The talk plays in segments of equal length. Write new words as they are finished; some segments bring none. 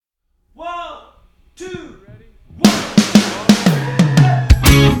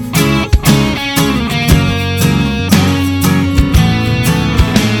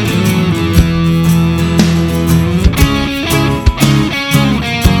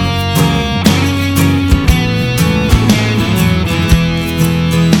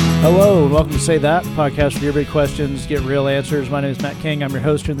and welcome to Say That, podcast for your big questions, get real answers. My name is Matt King. I'm your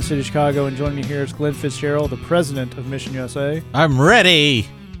host here in the city of Chicago, and joining me here is Glenn Fitzgerald, the president of Mission USA. I'm ready.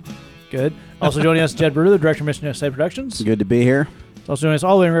 Good. Also joining us, Jed Brewer, the director of Mission USA Productions. Good to be here. Also joining us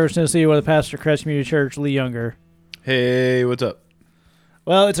all the way in Rivers, Tennessee, with the pastor of Christ Community Church, Lee Younger. Hey, what's up?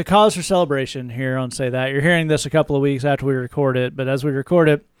 Well, it's a cause for celebration here on Say That. You're hearing this a couple of weeks after we record it, but as we record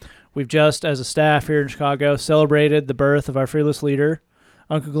it, we've just, as a staff here in Chicago, celebrated the birth of our fearless leader,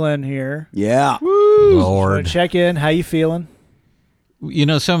 Uncle Glenn here. Yeah. Woo! Lord. So check in. How you feeling? You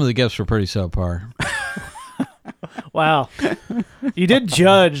know, some of the gifts were pretty subpar. Wow. You did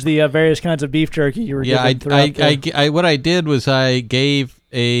judge the various kinds of beef jerky you were given throughout I what I did was I gave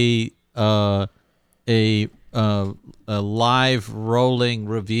a live rolling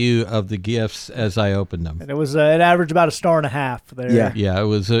review of the gifts as I opened them. And it was it averaged about a star and a half there. Yeah, it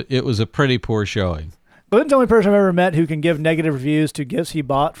was a pretty poor showing. Glenn's the only person I've ever met who can give negative reviews to gifts he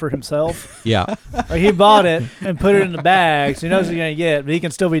bought for himself. Yeah. Like he bought it and put it in the bag, so he knows what he's going to get, but he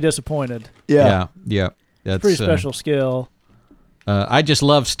can still be disappointed. Yeah. That's pretty special skill. I just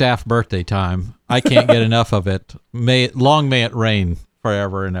love staff birthday time. I can't get enough of it. Long may it rain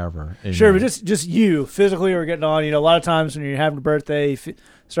forever and ever. Sure, but just you physically are getting on. You know, a lot of times when you're having a birthday, you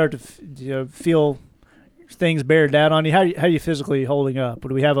start to feel things bear down on you. How are you physically holding up?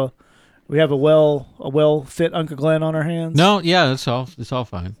 Do we have a well fit Uncle Glenn on our hands? No, yeah, it's all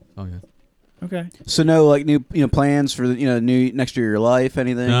fine. All good. Okay. So no, like new plans for the new next year of your life,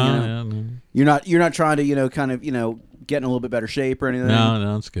 anything? No. You're not trying to kind of get in a little bit better shape or anything.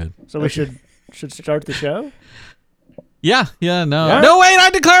 No, it's good. So we should start the show. Yeah, no. Yeah. No, wait,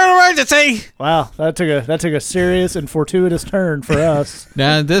 I declare an emergency. Wow, that took a serious and fortuitous turn for us.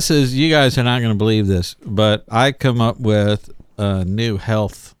 Now, you guys are not going to believe this, but I come up with a new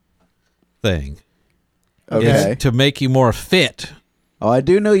health thing. Okay. It's to make you more fit. Oh, I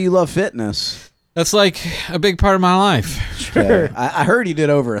do know you love fitness. That's like a big part of my life. Sure. Okay. I heard you did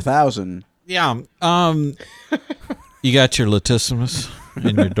over 1,000. Yeah. You got your latissimus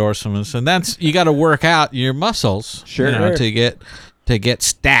and your dorsimus, and you got to work out your muscles. Sure. To get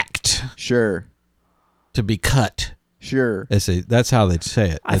stacked. Sure. To be cut. Sure. That's how they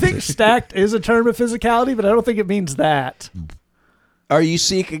say it. I think stacked is a term of physicality, but I don't think it means that. Are you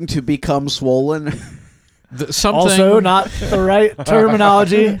seeking to become swollen? Also, not the right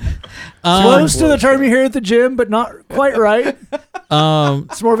terminology. Close to the term you hear at the gym, but not quite right.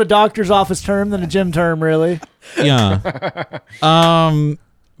 It's more of a doctor's office term than a gym term, really. Yeah.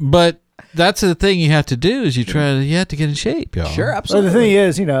 But that's the thing you have to do is you have to get in shape, y'all. Sure, absolutely. Well, the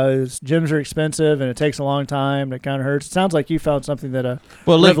thing is, gyms are expensive and it takes a long time and it kind of hurts. It sounds like you found something that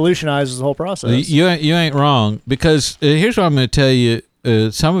revolutionizes the whole process. You ain't wrong, because here's what I'm going to tell you.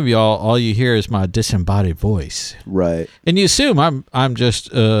 Some of y'all, all you hear is my disembodied voice, right? And you assume I'm just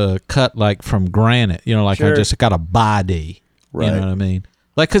cut like from granite, I just got a body, right? You know what I mean?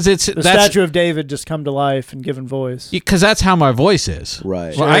 Like, because that's statue of David just come to life and given voice. Because that's how my voice is,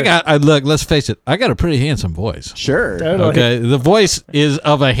 right? Well, sure. Look. Let's face it, I got a pretty handsome voice. Sure. Totally. Okay, the voice is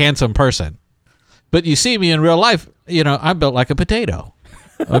of a handsome person, but you see me in real life, I'm built like a potato.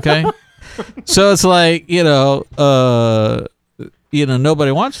 Okay, so it's like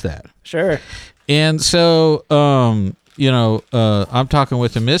nobody wants that. Sure. And so, I'm talking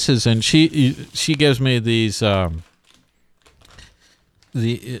with the missus, and she gives me these.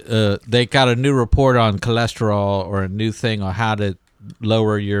 They got a new report on cholesterol or a new thing on how to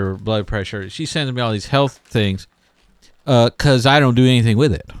lower your blood pressure. She sends me all these health things because I don't do anything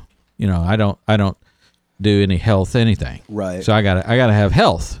with it. I don't do any health anything. Right. So I gotta have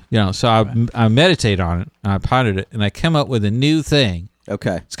health. So I meditate on it. And I pondered it, and I came up with a new thing.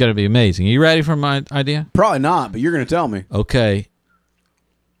 Okay. It's gonna be amazing. You ready for my idea? Probably not, but you're going to tell me. Okay.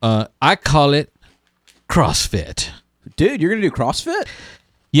 I call it CrossFit. Dude, you're going to do CrossFit?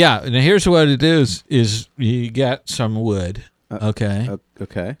 Yeah. Now here's what it is you got some wood. Okay.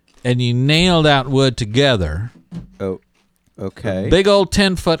 Okay. And you nail that wood together. Oh. Okay. Big old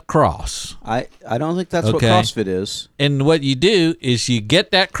 10-foot cross. I don't think that's what CrossFit is. And what you do is you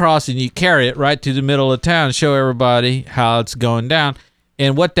get that cross and you carry it right to the middle of town, show everybody how it's going down.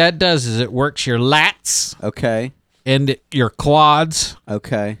 And what that does is it works your lats. Okay. And your quads.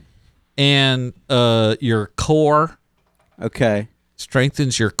 Okay. And your core. Okay.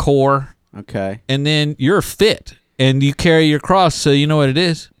 Strengthens your core. Okay. And then you're fit. And you carry your cross, so you know what it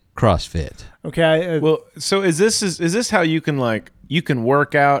is? CrossFit. Okay. Well, so is this how you can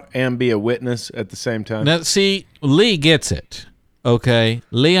work out and be a witness at the same time? Now, see, Lee gets it. Okay,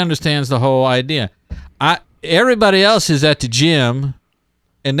 Lee understands the whole idea. Everybody else is at the gym,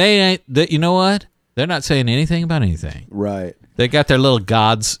 and they ain't. You know what? They're not saying anything about anything. Right. They got their little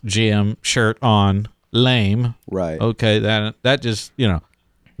God's Gym shirt on. Lame. Right. Okay, that just,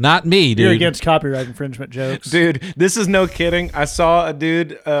 not me, dude. You're against copyright infringement jokes. Dude, this is no kidding. I saw a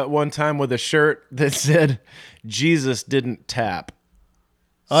dude one time with a shirt that said, Jesus didn't tap.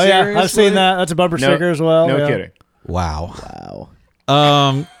 Oh, yeah. I've Seriously? seen that. That's a bumper sticker as well. No yeah. kidding. Wow.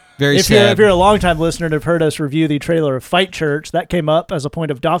 Wow. Very If sad. you're a longtime listener and have heard us review the trailer of Fight Church, that came up as a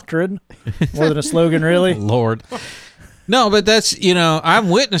point of doctrine more than a slogan, really. Lord. No, but that's, I'm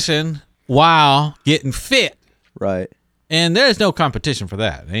witnessing while getting fit. Right. And there's no competition for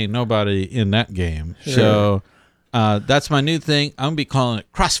that. Ain't nobody in that game. Sure. So that's my new thing. I'm going to be calling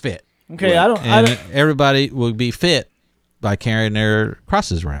it CrossFit. Okay, And I don't. everybody will be fit by carrying their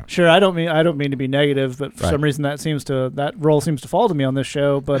crosses around. Sure, I don't mean to be negative, but for Right. some reason that role seems to fall to me on this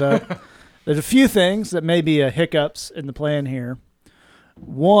show. But there's a few things that may be hiccups in the plan here.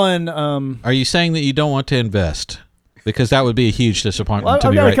 One, Are you saying that you don't want to invest? Because that would be a huge disappointment Well, to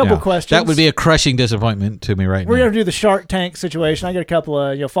I've me got a right couple now. questions. That would be a crushing disappointment to me right we're now. gonna do the Shark Tank situation. I got a couple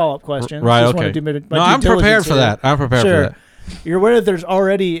of follow-up questions. Right, Just wanna okay. do my No, due I'm prepared diligence for here. that. I'm prepared Sure. for that. You're aware that there's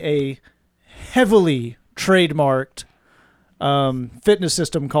already a heavily trademarked fitness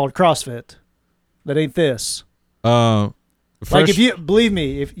system called CrossFit. That ain't this. First, Like if you believe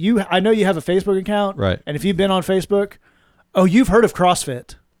me, I know you have a Facebook account, Right. And if you've been on Facebook, you've heard of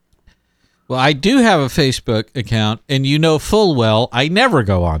CrossFit. well, I do have a Facebook account, and you know full well I never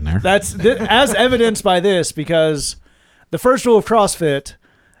go on there. That's as evidenced by this, because the first rule of CrossFit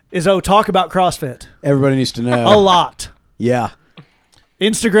is talk about CrossFit Everybody needs to know. a lot. Yeah.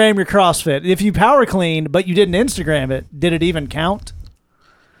 Instagram your CrossFit. If you power cleaned but you didn't Instagram it, did it even count?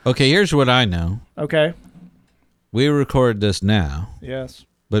 Okay, here's what I know. Okay. We record this now, Yes,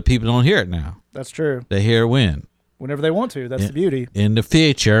 but people don't hear it now. that's true. They hear when? Whenever they want to. That's Yeah. the beauty. In the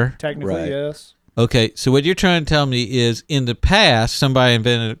future. Technically, Right. yes. Okay, so what you're trying to tell me is in the past, somebody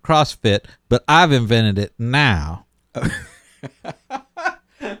invented CrossFit, but I've invented it now.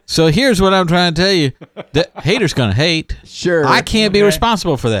 So here's what I'm trying to tell you. The haters going to hate. Sure. I can't be Okay.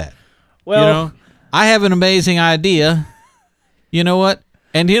 responsible for that. Well, I have an amazing idea. You know what?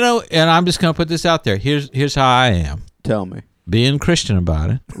 And I'm just going to put this out there. Here's how I am. Tell me. Being Christian about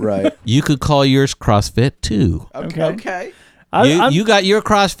it. Right. You could call yours CrossFit too. Okay. You got your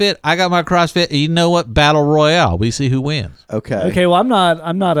CrossFit, I got my CrossFit. And you know what? Battle Royale. We see who wins. Okay. Okay, well, I'm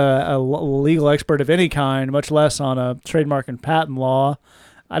not a legal expert of any kind, much less on a trademark and patent law.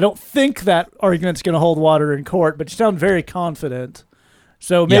 I don't think that argument's going to hold water in court, but you sound very confident.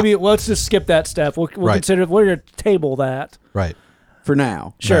 So maybe let's just skip that step. We'll Right. consider we're going to table that. Right. For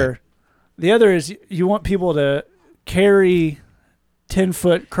now. Sure. Right. The other is you want people to carry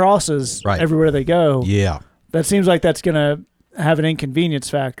 10-foot crosses Right. everywhere they go. Yeah. That seems like that's going to have an inconvenience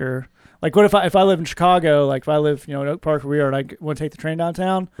factor. Like, what if I live in Chicago, like if I live, in Oak Park where we are, and I want to take the train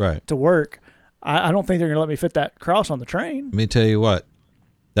downtown Right. to work, I don't think they're going to let me fit that cross on the train. Let me tell you what.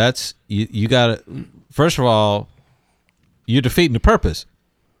 That's you got to. First of all, you're defeating the purpose.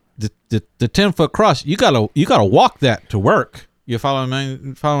 The 10-foot cross. You gotta walk that to work. You follow what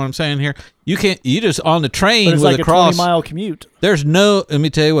I'm saying here? You can't. You just on the train But it's with like a a cross. 20-mile commute. There's no. Let me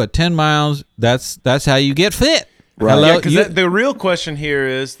tell you what. 10 miles. That's how you get fit. Right. Hello? Yeah, because You- the real question here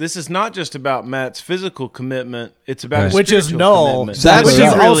is, this is not just about Matt's physical commitment; it's about his Which is spiritual null. commitment. Exactly. Does he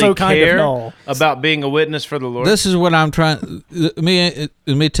Which is really also kind of care null. about being a witness for the Lord. This is what I'm trying. Let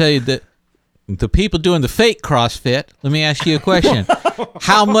me tell you that the people doing the fake CrossFit. Let me ask you a question: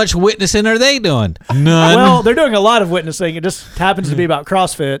 how much witnessing are they doing? None. Well, they're doing a lot of witnessing. It just happens to be about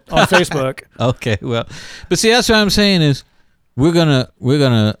CrossFit on Facebook. Okay, well, but see, that's what I'm saying is we're gonna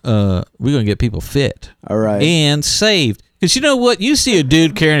get people fit All right. and saved. Because you know what? You see a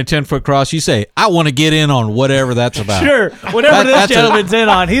dude carrying a 10-foot cross, you say, I want to get in on whatever that's about. Sure, whatever this That's a- gentleman's in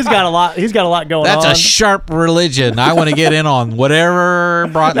on, he's got a lot. He's got a lot going That's on. a sharp religion. I want to get in on whatever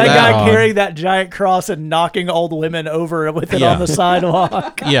brought that that guy on. carrying that giant cross and knocking old women over with it Yeah. on the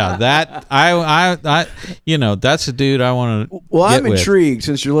sidewalk. Yeah, that I that's a dude I want to. Well, I'm with. intrigued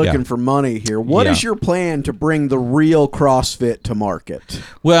since you're looking Yeah. for money here. What is Yeah. your plan to bring the real CrossFit to market?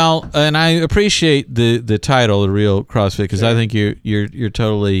 Well, and I appreciate the title, the real CrossFit, because I think you're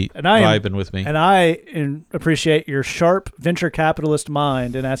totally And I am- vibing with me. And I appreciate your sharp venture capitalist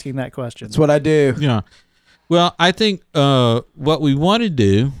mind in asking that question. That's what I do. Yeah. Well, I think what we want to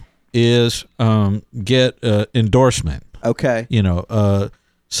do is get endorsement. Okay.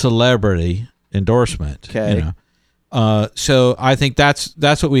 Celebrity endorsement. Okay. So I think that's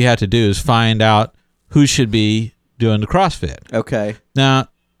what we had to do is find out who should be doing the CrossFit. Okay. Now,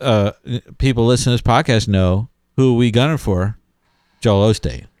 people listening to this podcast know who we gunning for. Joel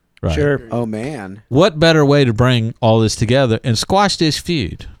Osteen. Right. Sure. Oh man. What better way to bring all this together and squash this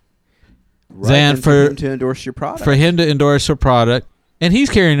feud Right, than and for him to endorse your product. for him to endorse a product, and he's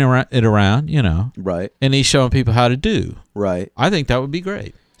carrying it around, Right. and he's showing people how to do. Right. I think that would be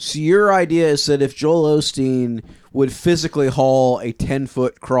great. So your idea is that if Joel Osteen would physically haul a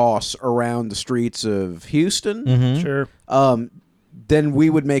 10-foot cross around the streets of Houston, Mm-hmm. Sure. then we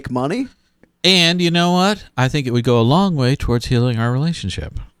would make money? And you know what? I think it would go a long way towards healing our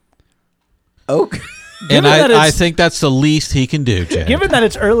relationship. Okay. And Given that I it's- think that's the least he can do, Jed. Given that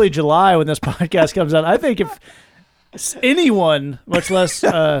it's early July when this podcast comes out, I think if anyone, much less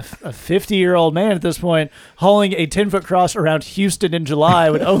a 50-year-old man at this point, hauling a 10-foot cross around Houston in July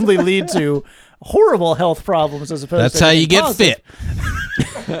would only lead to horrible health problems as opposed That's to how you anything get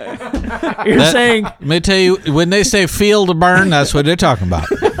positive. fit. You're saying Let me tell you, when they say feel to burn, that's what they're talking about.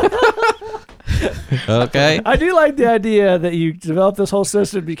 Okay? I do like the idea that you developed this whole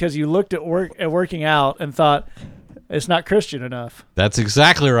system because you looked at working out and thought it's not Christian enough. That's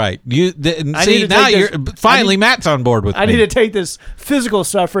exactly right. I need See, to now take you're this- finally Matt's on board with I me. need to take this physical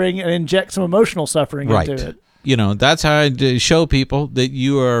suffering and inject some emotional suffering Right. into it. That's how I show people that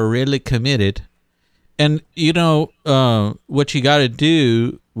you are really committed. And what you got to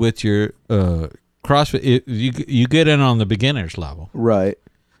do with your CrossFit, you get in on the beginner's level, Right.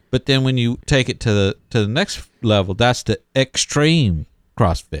 but then when you take it to the next level, that's the extreme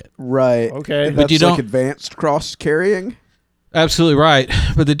CrossFit. Right. Okay. And But that's you like don't- advanced cross carrying? Absolutely right.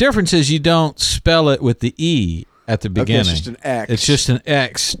 But the difference is you don't spell it with the E at the Okay, beginning. it's just an X. It's just an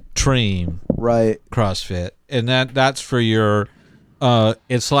extreme Right. CrossFit, and that's for your.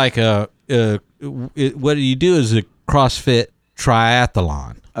 It's like what you do is a CrossFit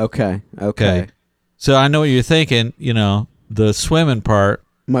triathlon. Okay. Okay. Okay, so I know what you're thinking. The swimming part,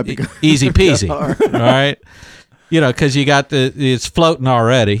 Might be easy peasy. All All right, because you got it's floating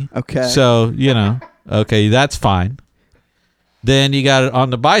already. Okay. So okay, that's fine. Then you got it on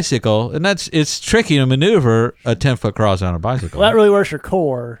the bicycle, and it's tricky to maneuver a 10-foot cross on a bicycle. Well, that really works your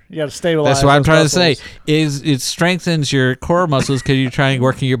core. You got to stabilize. That's what I'm those trying to say. muscles. Is it strengthens your core muscles because you're trying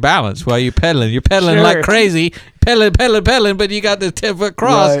working your balance while you're pedaling. You're pedaling Sure. like crazy, pedaling, but you got the 10-foot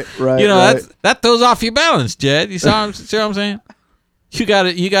cross. Right, right. That throws off your balance, Jed. You see what I'm saying? You got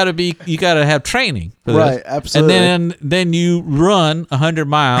to have training for Right, this. absolutely. And then you run 100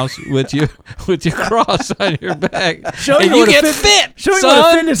 miles with your cross on your back, Showing and you you what a get fit- fit. Showing son.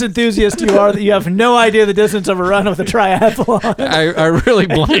 what a fitness enthusiast you are that you have no idea the distance of a run with a triathlon. I really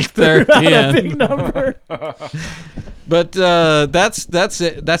blanked there at the Not a end. big number. But that's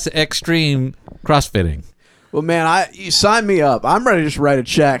it. That's extreme CrossFitting. Well, man, you sign me up. I'm ready to just write a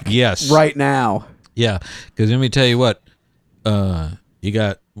check. Yes. Right now. Yeah, because let me tell you what, you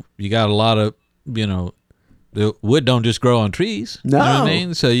got a lot of the wood don't just grow on trees. You know what I No.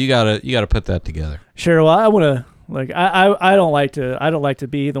 mean? So you gotta put that together. Sure. Well, I want to I don't like to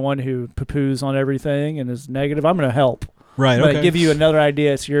be the one who poo-poos on everything and is negative. I'm going to help. Right. I'm going to give you another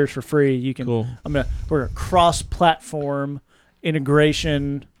idea. It's yours for free. You can. Cool. We're a cross-platform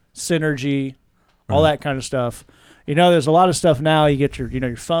integration, synergy, all that kind of stuff. There's a lot of stuff now. You get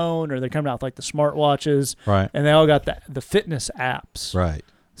your phone, or they're coming out with like the smartwatches, Right. and they all got the fitness apps. Right.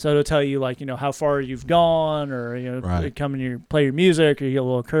 So it'll tell you how far you've gone, or Right. come and you play your music, or you get a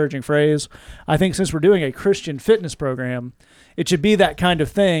little encouraging phrase. I think since we're doing a Christian fitness program, it should be that kind of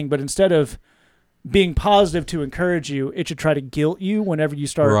thing. But instead of being positive to encourage you, it should try to guilt you whenever you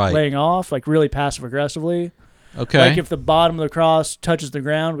start Right. laying off, like really passive aggressively. Okay. Like if the bottom of the cross touches the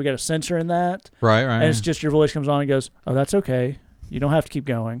ground, we got a sensor in that, right. and it's just your voice comes on and goes, "Oh, that's okay. You don't have to keep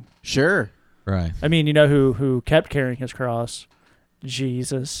going." Sure. Right. I mean, who kept carrying his cross?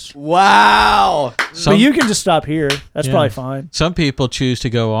 Jesus. Wow. Some, But you can just stop here. That's Yeah. probably fine. some people choose to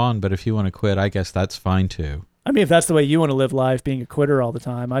go on, but if you want to quit, I guess that's fine too. I mean, if that's the way you want to live life, being a quitter all the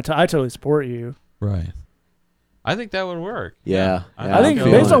time, I totally support you. Right. I think that would work. Yeah. Yeah, I think I'm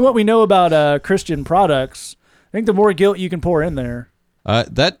based feeling on it. what we know about Christian products, I think the more guilt you can pour in there.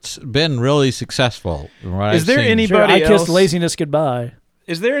 That's been really successful. from what Is I've there seen. any- Sure, I Anybody kissed else? laziness goodbye.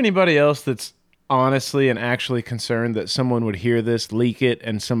 Is there anybody else that's honestly and actually concerned that someone would hear this, leak it,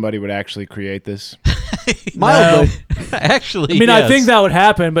 and somebody would actually create this? Mildly. Actually? I mean, yes. I think that would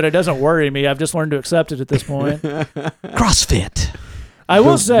happen, but it doesn't worry me. I've just learned to accept it at this point. CrossFit. I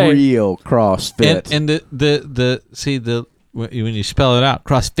will The say, real CrossFit. And the when you spell it out,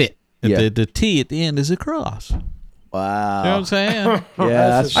 CrossFit. Yeah. The T at the end is a cross. wow. You know what I'm saying?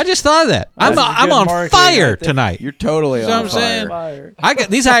 Yeah, that's, I just thought of that. I'm That's a I'm good on marketing fire right there. tonight. you're totally You know on what I'm saying? fire. fire. I got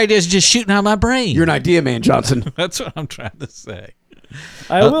these ideas just shooting out of my brain. You're an idea man, Johnson. That's what I'm trying to say.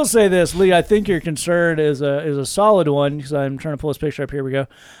 I will say this, Lee. I think your concern is a solid one because I'm trying to pull this picture up. Here we go.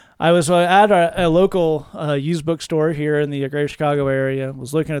 I was at a local used bookstore here in the Greater Chicago area.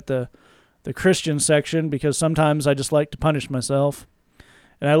 Was looking at the Christian section because sometimes I just like to punish myself.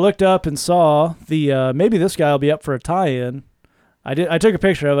 And I looked up and saw the maybe this guy will be up for a tie-in. I took a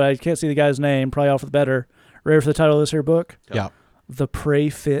picture of it. I can't see the guy's name. Probably off for the better. Ready for the title of this here book? Yeah. The Pray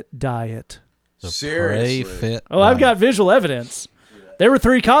Fit Diet. Seriously? Pray Fit. Oh, I've got visual evidence. There were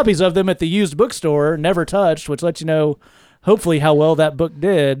 3 copies of them at the used bookstore, never touched, which lets you know, hopefully, how well that book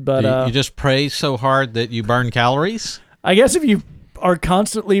did. But You just pray so hard that you burn calories? I guess if you are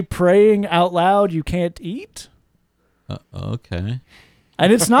constantly praying out loud, you can't eat. Okay.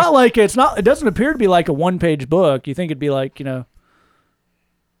 And it's not like it doesn't appear to be like a 1-page book. You think it'd be like,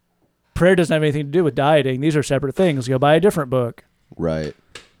 prayer doesn't have anything to do with dieting. These are separate things. Go buy a different book. Right.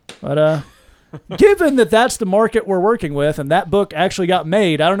 But given that that's the market we're working with and that book actually got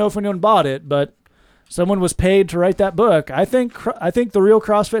made, I don't know if anyone bought it, but someone was paid to write that book. I think the real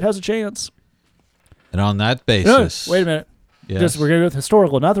CrossFit has a chance. And on that No, basis. wait a minute. Yes. We're going to go with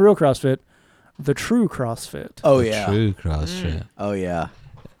historical, not the real CrossFit. The true CrossFit. Oh, The yeah. True CrossFit. Oh, yeah.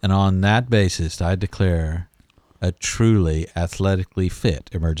 And on that basis, I declare a truly athletically fit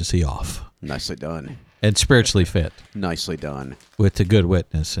emergency off. Nicely done. And spiritually fit Nicely done. with the good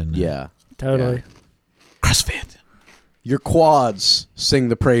witness and Yeah. Totally. CrossFit. Your quads sing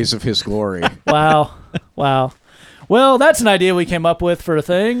the praise of his glory. Wow. Wow. Well, that's an idea we came up with for a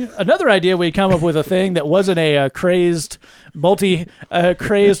thing. Another idea we come up with a thing that wasn't a crazed,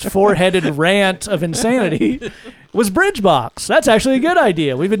 crazed four-headed rant of insanity was Bridgebox. That's actually a good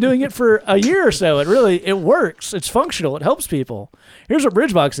idea. We've been doing it for a year or so. It works. It's functional. It helps people. Here's what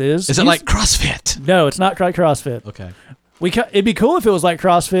Bridgebox is. Is it like CrossFit? No, it's not like CrossFit. Okay. It'd be cool if it was like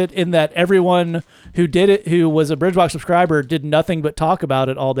CrossFit in that everyone who did it, who was a Bridgebox subscriber, did nothing but talk about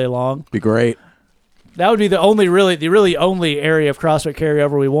it all day long. Be great. That would be the really only area of CrossFit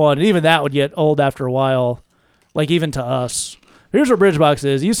carryover we want. And even that would get old after a while, like even to us. Here's what Bridgebox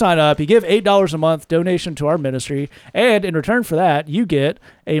is. You sign up, you give $8 a month donation to our ministry, and in return for that, you get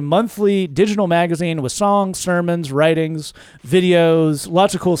a monthly digital magazine with songs, sermons, writings, videos,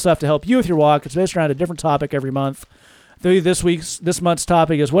 lots of cool stuff to help you with your walk. It's based around a different topic every month. This month's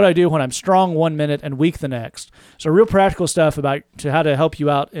topic is what I do when I'm strong 1 minute and weak the next. So real practical stuff about how to help you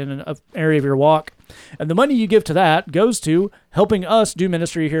out in an area of your walk. And the money you give to that goes to helping us do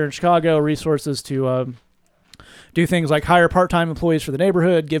ministry here in Chicago, resources to do things like hire part-time employees for the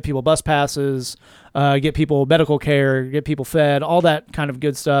neighborhood, give people bus passes, get people medical care, get people fed, all that kind of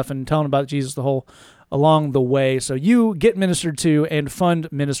good stuff, and tell them about Jesus along the way. So you get ministered to and fund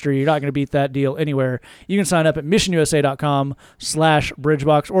ministry. You're not going to beat that deal anywhere. You can sign up at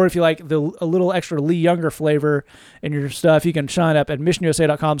missionusa.com/bridgebox, or if you like a little extra Lee Younger flavor in your stuff, you can sign up at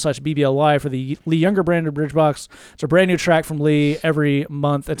missionusa.com/BBLY for the Lee Younger branded Bridgebox. It's a brand new track from Lee every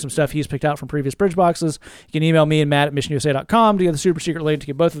month and some stuff he's picked out from previous Bridgeboxes. You can email me and Matt at missionusa.com to get the super secret link to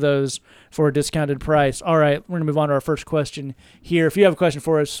get both of those for a discounted price. All right, we're going to move on to our first question here. If you have a question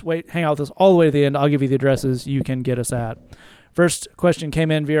for us, hang out with us all the way to the end. I'll give you the addresses you can get us at. First question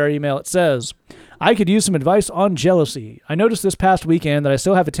came in via our email. It says, I could use some advice on jealousy. I noticed this past weekend that I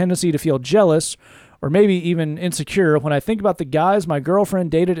still have a tendency to feel jealous or maybe even insecure when I think about the guys my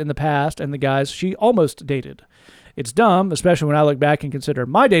girlfriend dated in the past and the guys she almost dated. It's dumb, especially when I look back and consider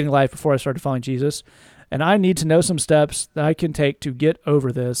my dating life before I started following Jesus, and I need to know some steps that I can take to get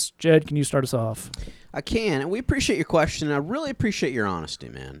over this. Jed, can you start us off? I can, and we appreciate your question. And I really appreciate your honesty,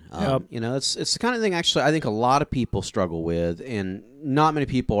 man. Yep. It's the kind of thing actually I think a lot of people struggle with, and not many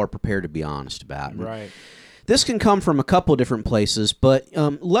people are prepared to be honest about. Right. This can come from a couple different places, but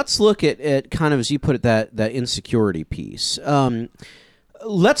let's look at kind of, as you put it, that insecurity piece.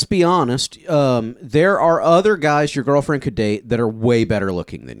 Let's be honest. There are other guys your girlfriend could date that are way better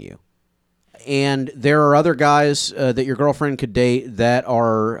looking than you. And there are other guys that your girlfriend could date that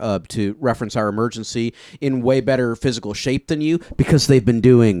are, to reference our emergency, in way better physical shape than you because they've been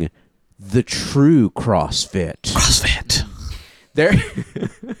doing the true CrossFit. CrossFit. There,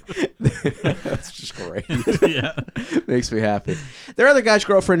 that's just great. Yeah. Makes me happy. There are other guys'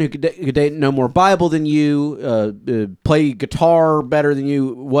 girlfriend who could date know more Bible than you, play guitar better than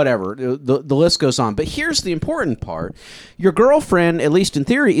you, whatever. The list goes on. But here's the important part: your girlfriend, at least in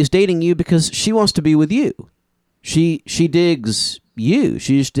theory, is dating you because she wants to be with you. She digs you.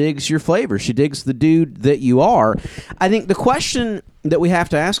 She just digs your flavor. She digs the dude that you are. I think the question that we have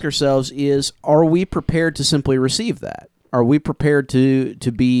to ask ourselves is: are we prepared to simply receive that? Are we prepared to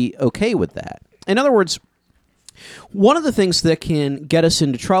be okay with that? In other words, one of the things that can get us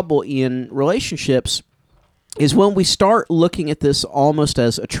into trouble in relationships is when we start looking at this almost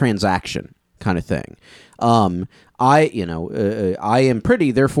as a transaction kind of thing. I am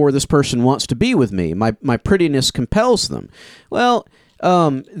pretty, therefore this person wants to be with me. My prettiness compels them. Well,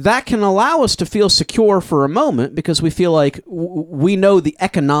 that can allow us to feel secure for a moment because we feel like we know the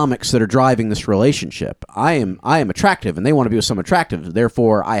economics that are driving this relationship. I am attractive, and they want to be with someone attractive.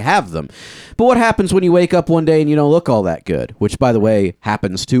 Therefore, I have them. But what happens when you wake up one day and you don't look all that good? Which, by the way,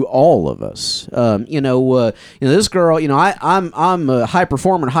 happens to all of us. This girl. I'm a high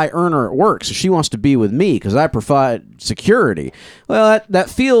performer, and high earner at work, so she wants to be with me because I provide security. Well, that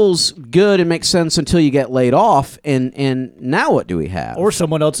feels good and makes sense until you get laid off, and now what do we have? Or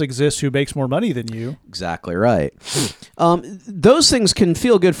someone else exists who makes more money than you. Exactly right. Those things can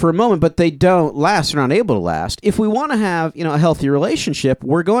feel good for a moment, but they don't last. They're not able to last. If we want to have a healthy relationship,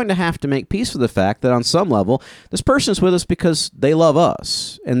 we're going to have to make peace with the fact that on some level, this person's with us because they love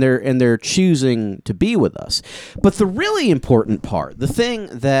us and they're choosing to be with us. But the really important part, the thing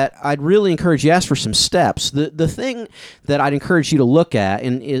that I'd really encourage you to ask for some steps, the thing that I'd encourage you to look at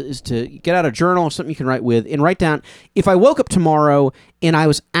and is to get out a journal or something you can write with and write down, if I woke up tomorrow and I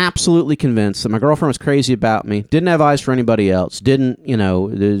was absolutely convinced that my girlfriend was crazy about me, didn't have eyes for anybody else,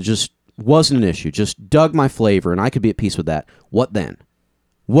 it just wasn't an issue, just dug my flavor, and I could be at peace with that, what then?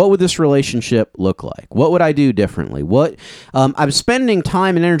 What would this relationship look like? What would I do differently? I'm spending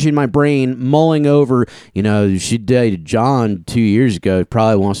time and energy in my brain mulling over, she dated John 2 years ago.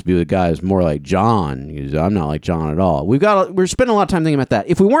 Probably wants to be with a guy who's more like John. I'm not like John at all. We're spending a lot of time thinking about that.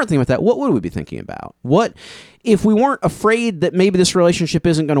 If we weren't thinking about that, what would we be thinking about? What if we weren't afraid that maybe this relationship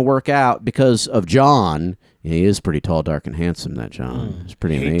isn't going to work out because of John? He is pretty tall, dark, and handsome, that John. It's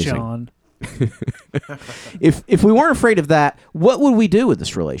pretty amazing. John. If we weren't afraid of that, what would we do with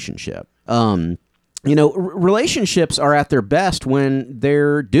this relationship? Relationships are at their best when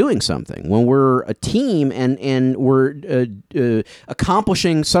they're doing something, when we're a team and we're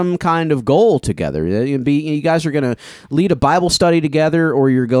accomplishing some kind of goal together. You guys are going to lead a Bible study together, or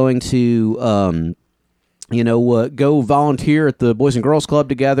you're going to go volunteer at the Boys and Girls Club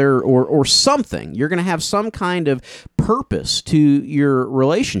together or something. You're going to have some kind of purpose to your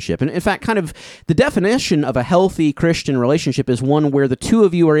relationship. And in fact, kind of the definition of a healthy Christian relationship is one where the two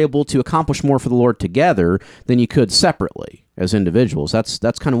of you are able to accomplish more for the Lord together than you could separately as individuals. That's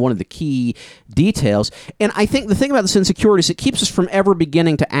kind of one of the key details. And I think the thing about this insecurity is it keeps us from ever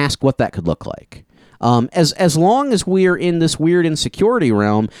beginning to ask what that could look like. As long as we're in this weird insecurity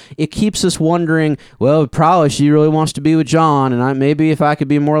realm, it keeps us wondering, well, probably she really wants to be with John, and maybe if I could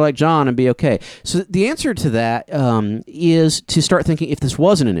be more like John and be okay. So the answer to that is to start thinking, if this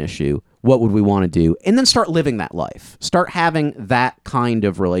wasn't an issue, what would we want to do? And then start living that life. Start having that kind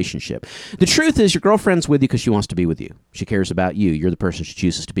of relationship. The truth is, your girlfriend's with you because she wants to be with you. She cares about you. You're the person she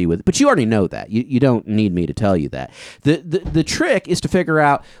chooses to be with. But you already know that. You don't need me to tell you that. The trick is to figure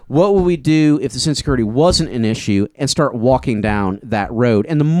out, what would we do if this insecurity wasn't an issue, and start walking down that road.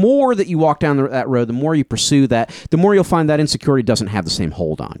 And the more that you walk down that road, the more you pursue that, the more you'll find that insecurity doesn't have the same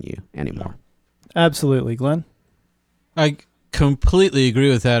hold on you anymore. Absolutely. Glenn? I completely agree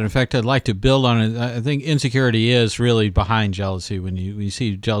with that. In fact, I'd like to build on it. I think insecurity is really behind jealousy. When you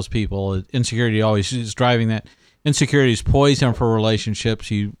see jealous people, insecurity always is driving that. Insecurity is poison for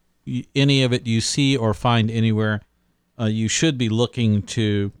relationships. Any of it you see or find anywhere, you should be looking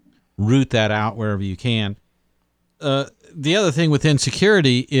to root that out wherever you can. The other thing with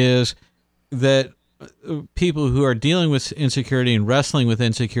insecurity is that people who are dealing with insecurity and wrestling with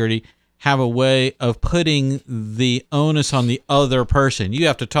insecurity have a way of putting the onus on the other person. You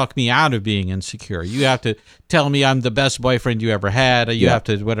have to talk me out of being insecure. You have to tell me I'm the best boyfriend you ever had. You have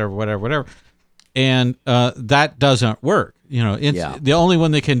to whatever. And that doesn't work. The only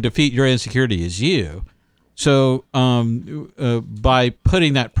one that can defeat your insecurity is you. So by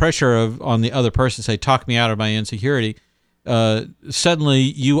putting that pressure on the other person, say, talk me out of my insecurity, suddenly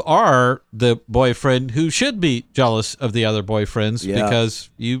you are the boyfriend who should be jealous of the other boyfriends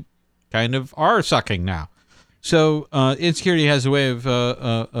because you kind of are sucking now. So insecurity has a way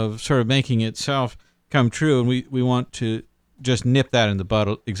of sort of making itself come true, and we want to just nip that in the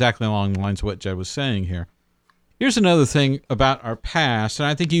bud exactly along the lines of what Jed was saying here. Here's another thing about our past, and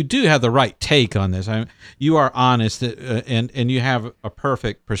I think you do have the right take on this. You are honest, and you have a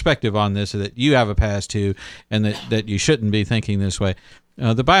perfect perspective on this, that you have a past too, and that you shouldn't be thinking this way.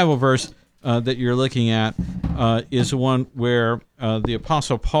 The Bible verse that you're looking at is one where the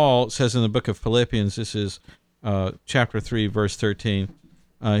Apostle Paul says in the book of Philippians, this is chapter 3, verse 13,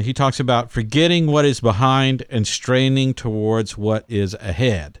 he talks about forgetting what is behind and straining towards what is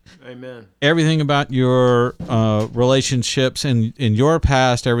ahead. Amen. Everything about your relationships in your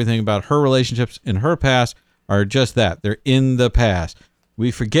past, everything about her relationships in her past are just that. They're in the past.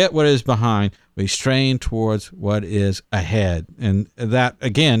 We forget what is behind. We strain towards what is ahead. And that,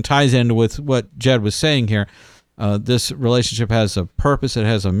 again, ties in with what Jed was saying here. This relationship has a purpose. It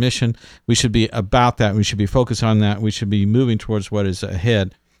has a mission. We should be about that. We should be focused on that. We should be moving towards what is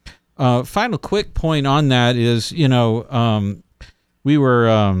ahead. Final quick point on that is, we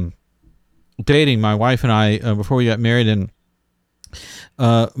were dating, my wife and I, before we got married, and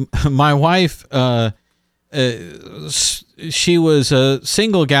my wife, she was a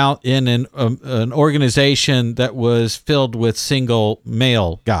single gal in an organization that was filled with single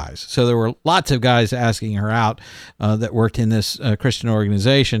male guys. So there were lots of guys asking her out that worked in this Christian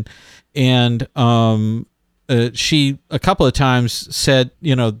organization. And she a couple of times said,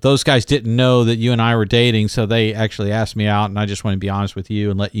 those guys didn't know that you and I were dating, so they actually asked me out, and I just want to be honest with you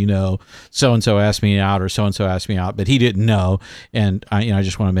and let you know so-and-so asked me out or so-and-so asked me out, but he didn't know, and I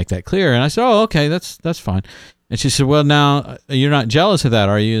just want to make that clear. And I said, oh, okay, that's fine. And she said, well, now, you're not jealous of that,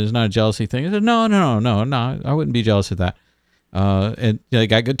 are you? It's not a jealousy thing. I said, no, I wouldn't be jealous of that. And they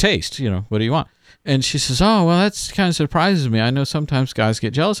got good taste, what do you want? And she says, oh, well, that's kind of surprises me. I know sometimes guys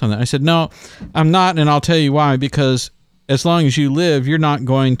get jealous on that. I said, no, I'm not, and I'll tell you why. Because as long as you live, you're not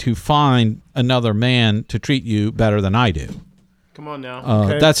going to find another man to treat you better than I do. Come on now.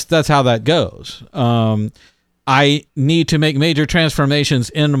 Okay. That's how that goes. I need to make major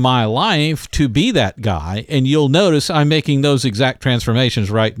transformations in my life to be that guy, and you'll notice I'm making those exact transformations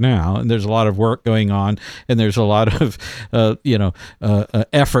right now, and there's a lot of work going on, and there's a lot of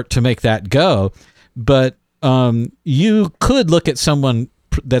effort to make that go. But you could look at someone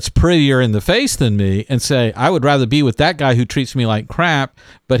that's prettier in the face than me and say, I would rather be with that guy who treats me like crap,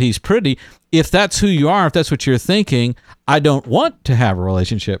 but he's pretty. If that's who you are, if that's what you're thinking, I don't want to have a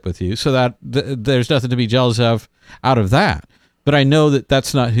relationship with you, so that there's nothing to be jealous of out of that. But I know that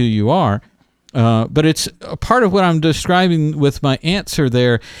that's not who you are. But it's a part of what I'm describing with my answer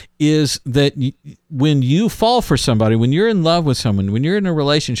there is that when you fall for somebody, when you're in love with someone, when you're in a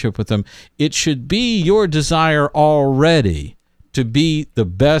relationship with them, it should be your desire already to be the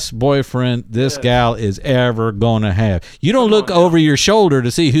best boyfriend this gal is ever going to have. You don't look over your shoulder to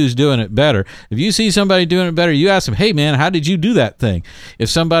see who's doing it better. If you see somebody doing it better, you ask them, hey, man, how did you do that thing?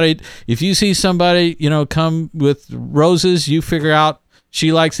 If you see somebody, come with roses, you figure out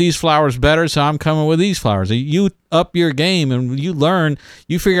she likes these flowers better, so I'm coming with these flowers. You up your game and you learn,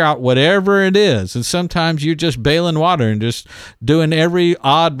 you figure out whatever it is. And sometimes you're just bailing water and just doing every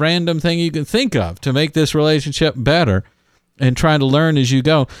odd random thing you can think of to make this relationship better and trying to learn as you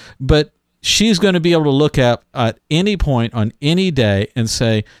go. But she's going to be able to look at any point on any day and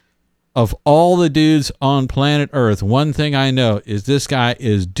say, of all the dudes on planet Earth, one thing I know is this guy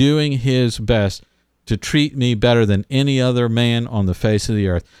is doing his best to treat me better than any other man on the face of the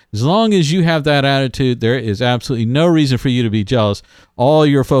earth. As long as you have that attitude, there is absolutely no reason for you to be jealous. All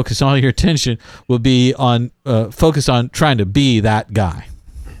your focus, all your attention will be on focused on trying to be that guy.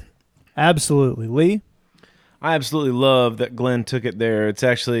 Absolutely. Lee? I absolutely love that Glenn took it there. It's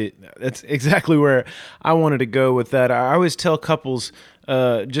exactly where I wanted to go with that. I always tell couples,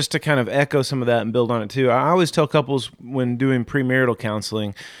 just to kind of echo some of that and build on it too, I always tell couples when doing premarital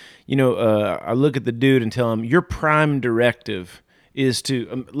counseling, I look at the dude and tell him, your prime directive is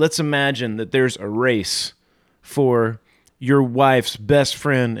to, let's imagine that there's a race for your wife's best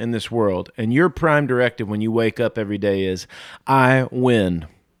friend in this world. And your prime directive when you wake up every day is, I win.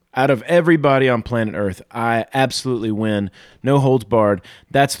 Out of everybody on planet Earth, I absolutely win. No holds barred.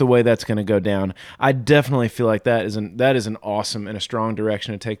 That's the way that's going to go down. I definitely feel like that is an awesome and a strong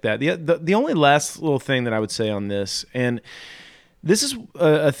direction to take that. The only last little thing that I would say on this, and this is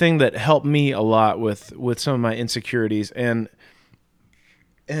a thing that helped me a lot with some of my insecurities, and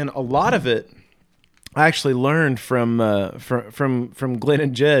a lot of it I actually learned from Glenn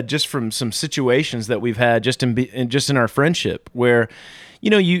and Jed, just from some situations that we've had just in our friendship, where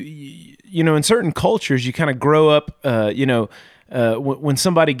you in certain cultures you kind of grow up when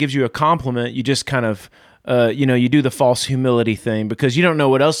somebody gives you a compliment, you just kind of you do the false humility thing because you don't know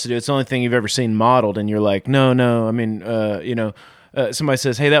what else to do. It's the only thing you've ever seen modeled, and you're like, no. I mean, somebody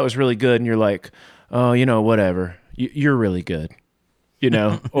says, "Hey, that was really good," and you're like, "Oh, whatever. You're really good."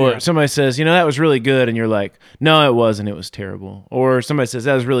 Or somebody says, that was really good, and you're like, "No, it wasn't. It was terrible." Or somebody says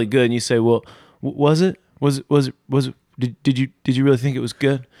that was really good, and you say, "Well, was it? Was it? Did you really think it was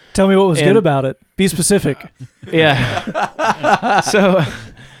good?" Tell me what was good about it. Be specific. Yeah. So.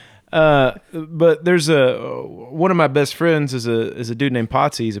 But there's one of my best friends is a dude named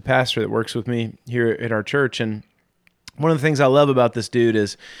Potsy. He's a pastor that works with me here at our church, and one of the things I love about this dude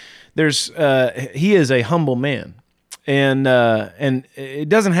is he is a humble man, and it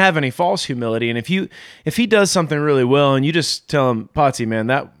doesn't have any false humility. And if he does something really well, and you just tell him, Potsy, man,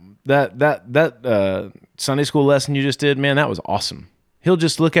 that Sunday school lesson you just did, man, that was awesome. He'll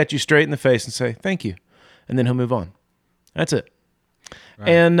just look at you straight in the face and say, thank you. And then he'll move on. That's it. Right.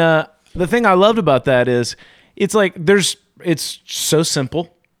 And the thing I loved about that is it's like it's so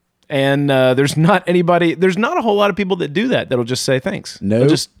simple. And there's not a whole lot of people that do that. That'll just say thanks. No,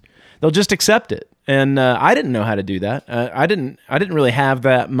 they'll just accept it. And I didn't know how to do that. I didn't really have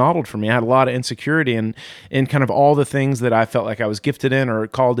that modeled for me. I had a lot of insecurity in kind of all the things that I felt like I was gifted in or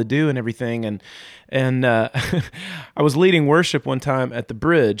called to do and everything. And I was leading worship one time at the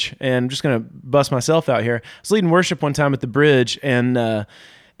Bridge, and I'm just going to bust myself out here. I was leading worship one time at the Bridge, and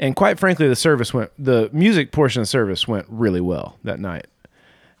quite frankly, the music portion of the service went really well that night.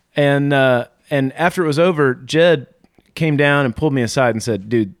 And after it was over, Jed came down and pulled me aside and said,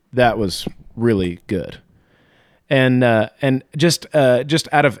 "Dude, that was really good." And just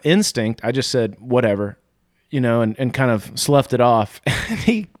out of instinct, I just said, "Whatever," and kind of sloughed it off. And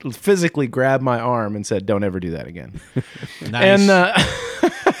he physically grabbed my arm and said, "Don't ever do that again." Nice.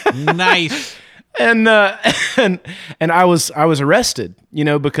 And nice. And I was arrested,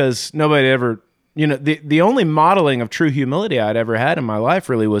 because nobody ever. The only modeling of true humility I'd ever had in my life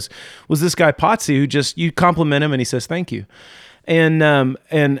really was this guy Potsy, who just, you compliment him and he says thank you, and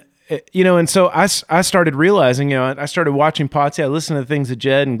so I started realizing, I started watching Potsy, I listened to the things of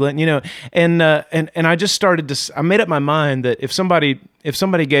Jed and Glenn, and I just started I made up my mind that if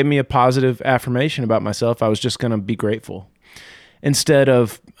somebody gave me a positive affirmation about myself, I was just going to be grateful instead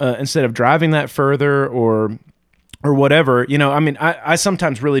of driving that further or whatever, I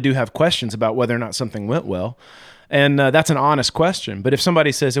sometimes really do have questions about whether or not something went well. And that's an honest question. But if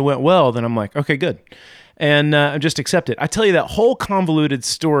somebody says it went well, then I'm like, okay, good. And just accept it. I tell you that whole convoluted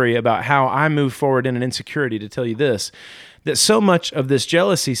story about how I moved forward in an insecurity to tell you this, that so much of this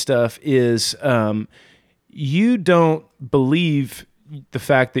jealousy stuff is you don't believe the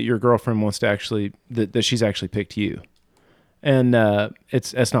fact that your girlfriend wants to actually, that she's actually picked you. And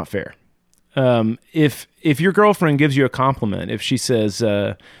that's not fair. If your girlfriend gives you a compliment, if she says,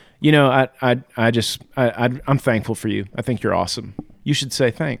 I'm thankful for you. I think you're awesome. You should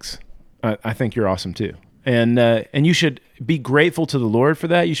say thanks. I think you're awesome too. And you should be grateful to the Lord for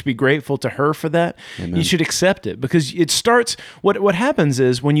that. You should be grateful to her for that. Amen. You should accept it, because it starts, what happens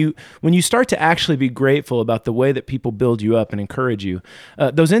is when you start to actually be grateful about the way that people build you up and encourage you,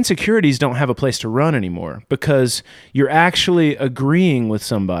 those insecurities don't have a place to run anymore, because you're actually agreeing with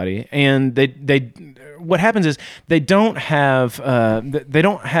somebody, and what happens is they don't have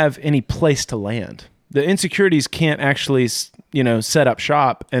any place to land. The insecurities can't actually, set up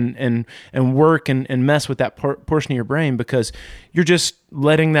shop and work and mess with that portion of your brain, because you're just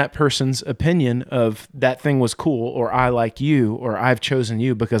letting that person's opinion of that thing was cool, or I like you, or I've chosen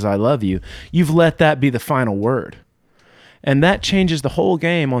you because I love you. You've let that be the final word. And that changes the whole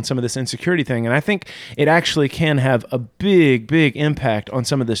game on some of this insecurity thing. And I think it actually can have a big, big impact on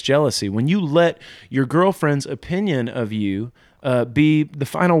some of this jealousy. When you let your girlfriend's opinion of you be the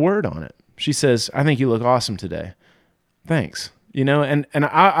final word on it. She says, "I think you look awesome today." Thanks. And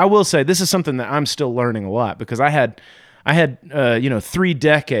I will say this is something that I'm still learning a lot, because I had 3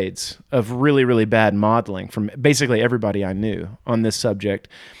 decades of really, really bad modeling from basically everybody I knew on this subject,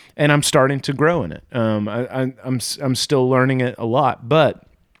 and I'm starting to grow in it. I'm still learning it a lot, but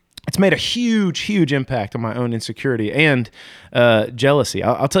it's made a huge, huge impact on my own insecurity and jealousy.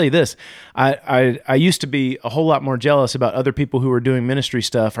 I'll tell you this. I used to be a whole lot more jealous about other people who were doing ministry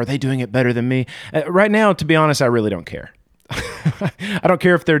stuff. Are they doing it better than me? Right now, to be honest, I really don't care. I don't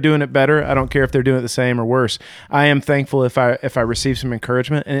care if they're doing it better. I don't care if they're doing it the same or worse. I am thankful if I receive some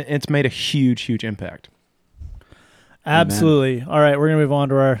encouragement, and it's made a huge, huge impact. Absolutely. Amen. All right, we're going to move on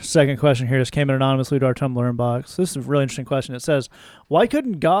to our second question here. This came in anonymously to our Tumblr inbox. This is a really interesting question. It says, why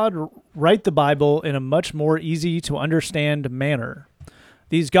couldn't God write the Bible in a much more easy-to-understand manner?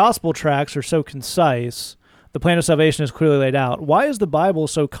 These gospel tracts are so concise. The plan of salvation is clearly laid out. Why is the Bible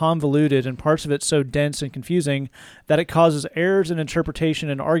so convoluted and parts of it so dense and confusing that it causes errors in interpretation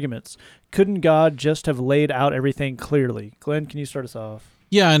and arguments? Couldn't God just have laid out everything clearly? Glenn, can you start us off?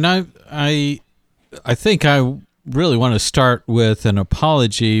 Yeah, and I think I really want to start with an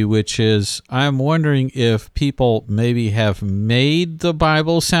apology, which is I'm wondering if people maybe have made the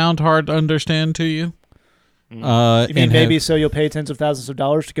Bible sound hard to understand to you. You mean maybe so you'll pay tens of thousands of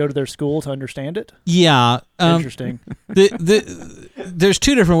dollars to go to their school to understand it? Yeah. Interesting. There's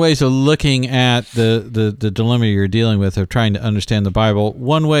 2 different ways of looking at the dilemma you're dealing with of trying to understand the Bible.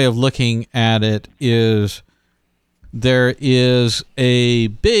 One way of looking at it is there is a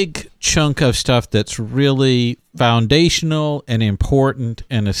big chunk of stuff that's really foundational and important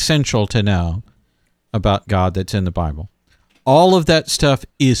and essential to know about God that's in the Bible. All of that stuff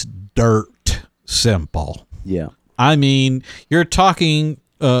is dirt simple. Yeah. I mean, you're talking,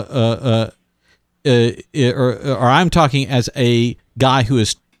 or I'm talking as a guy who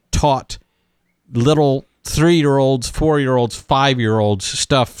has taught little 3-year-olds, 4-year-olds, 5-year-olds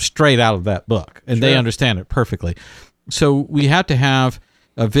stuff straight out of that book, and they understand it perfectly. So we have to have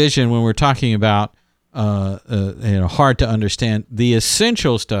a vision when we're talking about, hard to understand. The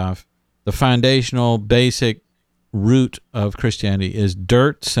essential stuff, the foundational, basic root of Christianity is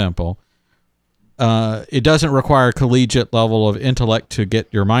dirt simple. It doesn't require a collegiate level of intellect to get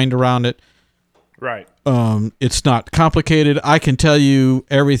your mind around it. Right. It's not complicated. I can tell you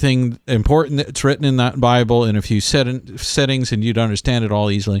everything important that's written in that Bible in a few settings, and you'd understand it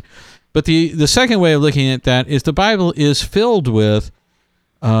all easily. But the second way of looking at that is the Bible is filled with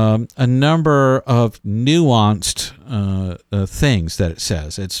a number of nuanced things that it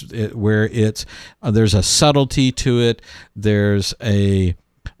says. There's a subtlety to it. There's a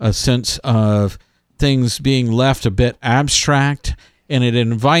sense of things being left a bit abstract, and it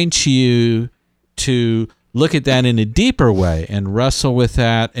invites you to look at that in a deeper way and wrestle with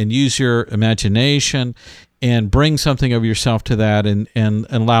that and use your imagination and bring something of yourself to that and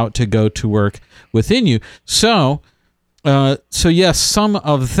allow it to go to work within you. So yes, some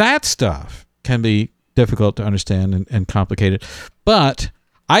of that stuff can be difficult to understand and complicated, but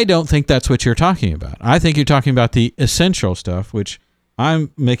I don't think that's what you're talking about. I think you're talking about the essential stuff, which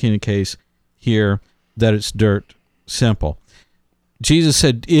I'm making a case here that it's dirt simple. Jesus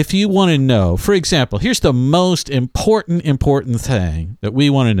said, if you want to know, for example, here's the most important thing that we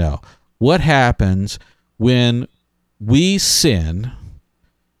want to know. What happens when we sin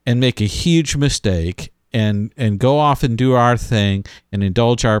and make a huge mistake and go off and do our thing and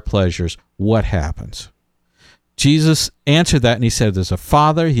indulge our pleasures? What happens? Jesus answered that, and he said, there's a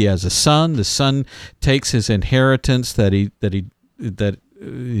father, he has a son. The son takes his inheritance that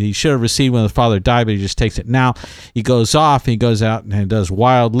he should have received when the father died, but he just takes it now. He goes off, he goes out and does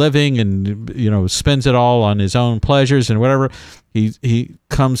wild living and, spends it all on his own pleasures and whatever. He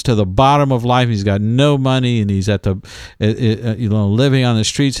comes to the bottom of life. He's got no money, and he's at living on the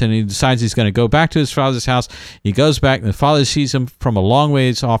streets, and he decides he's going to go back to his father's house. He goes back, and the father sees him from a long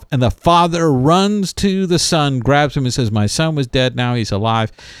ways off, and the father runs to the son, grabs him, and says, my son was dead, now he's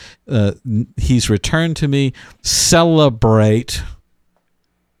alive. He's returned to me. Celebrate.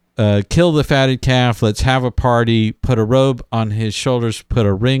 Kill the fatted calf. Let's have a party. Put a robe on his shoulders. Put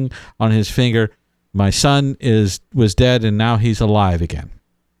a ring on his finger. My son was dead, and now he's alive again.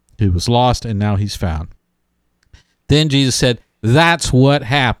 He was lost, and now he's found. Then Jesus said, that's what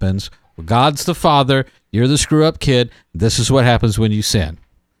happens. God's the father. You're the screw-up kid. This is what happens when you sin.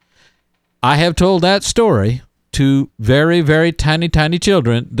 I have told that story to very, very tiny, tiny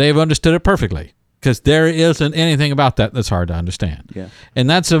children. They've understood it perfectly, because there isn't anything about that that's hard to understand. Yeah. And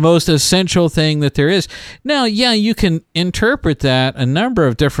that's the most essential thing that there is. Now, yeah, you can interpret that a number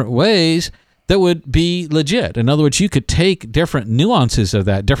of different ways that would be legit. In other words, you could take different nuances of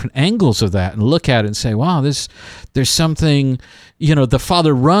that, different angles of that, and look at it and say, wow, there's something, the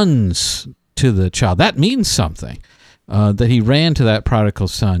father runs to the child. That means something. That he ran to that prodigal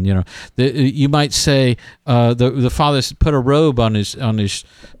son. You might say the father put a robe on his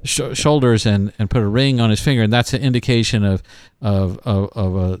shoulders and put a ring on his finger, and that's an indication of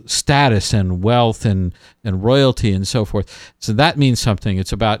a status and wealth and royalty and so forth. So that means something.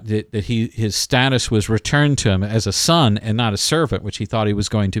 It's about that his status was returned to him as a son and not a servant, which he thought he was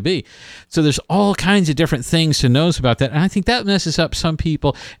going to be. So there's all kinds of different things to know about that, and I think that messes up some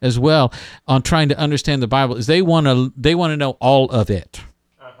people as well on trying to understand the Bible. Is they want to know all of it.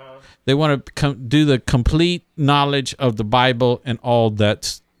 They want to do the complete knowledge of the Bible and all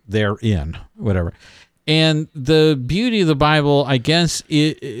that's therein, whatever. And the beauty of the Bible, I guess,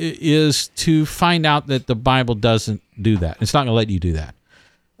 is to find out that the Bible doesn't do that. It's not going to let you do that.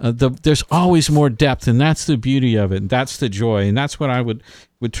 There's always more depth, and that's the beauty of it, and that's the joy, and that's what I would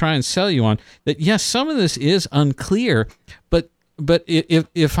try and sell you on. That yes, some of this is unclear, but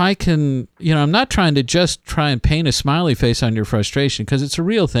if I can, I'm not trying to just try and paint a smiley face on your frustration, because it's a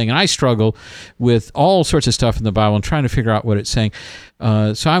real thing, and I struggle with all sorts of stuff in the Bible and trying to figure out what it's saying.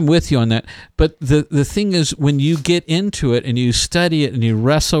 So I'm with you on that. But the thing is, when you get into it and you study it and you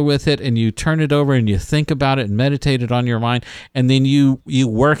wrestle with it and you turn it over and you think about it and meditate it on your mind, and then you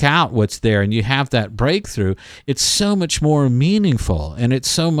work out what's there and you have that breakthrough, it's so much more meaningful, and it's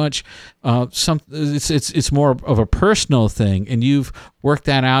so much it's more of a personal thing, and you've worked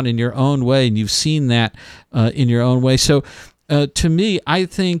that out in your own way, and you've seen that in your own way. So to me, I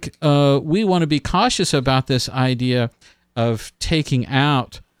think we want to be cautious about this idea of taking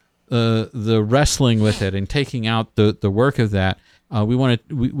out the wrestling with it and taking out the work of that. We want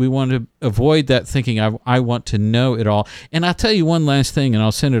to avoid that thinking. I want to know it all. And I'll tell you one last thing, and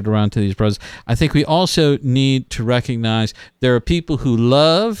I'll send it around to these brothers. I think we also need to recognize there are people who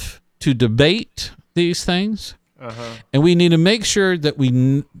love to debate these things, and we need to make sure that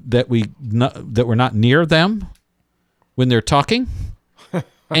we're not near them when they're talking.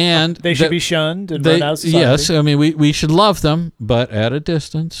 And they should be shunned and run out of society. Yes, I mean we should love them, but at a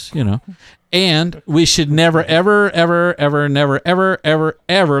distance, And we should never, ever, ever, ever, never, ever, ever,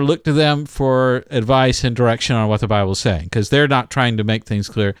 ever look to them for advice and direction on what the Bible is saying, because they're not trying to make things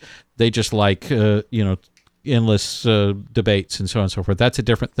clear. They just like endless debates and so on and so forth. That's a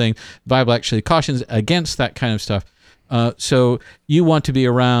different thing. The Bible actually cautions against that kind of stuff. So you want to be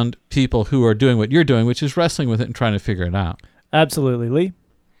around people who are doing what you're doing, which is wrestling with it and trying to figure it out. Absolutely. Lee?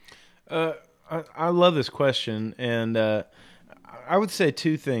 I love this question, and I would say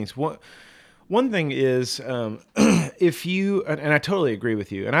two things. One thing is, if you, and I totally agree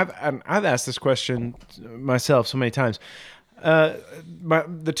with you, and I've asked this question myself so many times.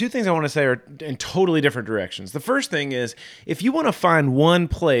 The two things I want to say are in totally different directions. The first thing is, if you want to find one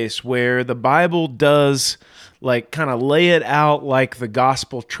place where the Bible does like kind of lay it out like the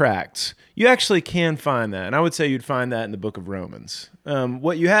gospel tracts, you actually can find that. And I would say you'd find that in the book of Romans.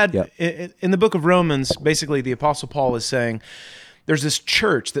 What you had in the book of Romans, basically the Apostle Paul is saying, there's this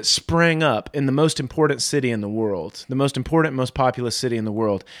church that sprang up in the most important city in the world, the most important, most populous city in the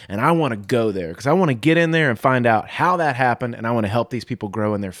world, and I want to go there because I want to get in there and find out how that happened, and I want to help these people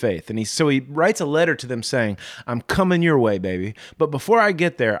grow in their faith. And he writes a letter to them saying, I'm coming your way, baby, but before I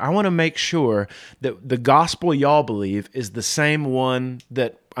get there, I want to make sure that the gospel y'all believe is the same one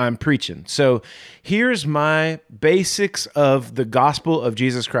that I'm preaching. So here's my basics of the gospel of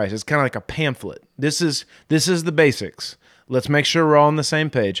Jesus Christ. It's kind of like a pamphlet. This is the basics. Let's make sure we're all on the same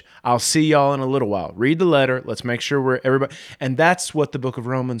page. I'll see y'all in a little while. Read the letter. Let's make sure we're everybody. And that's what the book of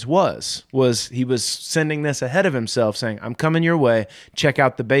Romans was he was sending this ahead of himself, saying, I'm coming your way. Check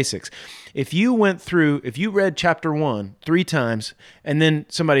out the basics. If you read chapter 1 3 times, and then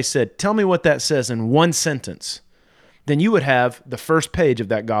somebody said, tell me what that says in one sentence, then you would have the first page of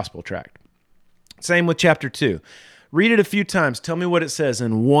that gospel tract. Same with chapter 2. Read it a few times. Tell me what it says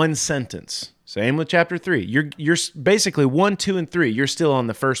in one sentence. Same with chapter 3. You're basically 1, 2, and 3. You're still on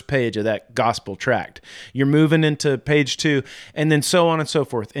the first page of that gospel tract. You're moving into page 2, and then so on and so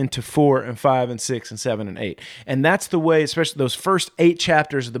forth into 4 and 5 and 6 and 7 and 8. And that's the way, especially those first 8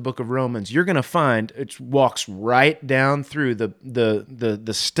 chapters of the book of Romans, you're going to find it walks right down through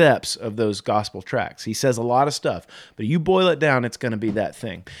the steps of those gospel tracts. He says a lot of stuff, but you boil it down, it's going to be that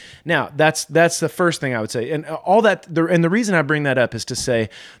thing. Now, that's the first thing I would say. And all that, and the reason I bring that up is to say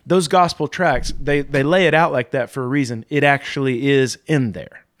those gospel tracts, they lay it out like that for a reason. It actually is in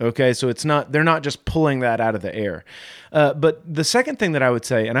there. Okay, so they're not just pulling that out of the air. But the second thing that I would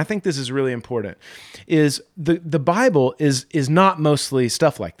say, and I think this is really important, is the Bible is not mostly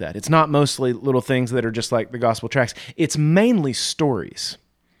stuff like that. It's not mostly little things that are just like the gospel tracts. It's mainly stories.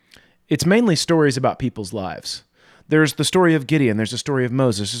 It's mainly stories about people's lives. There's the story of Gideon. There's the story of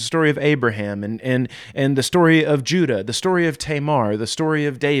Moses. There's the story of Abraham and the story of Judah, the story of Tamar, the story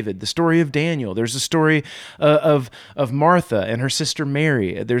of David, the story of Daniel. There's the story of Martha and her sister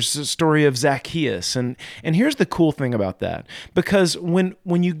Mary. There's the story of Zacchaeus. And here's the cool thing about that, because when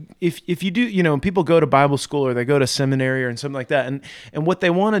you do, when people go to Bible school or they go to seminary or something like that, and what they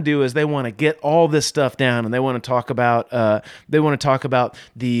want to do is they want to get all this stuff down, and they want to talk about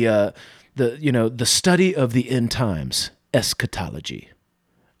the study of the end times, eschatology,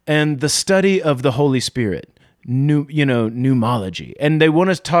 and the study of the Holy Spirit, pneumology, and they want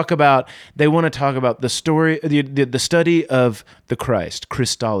to talk about the story, the study of the Christ,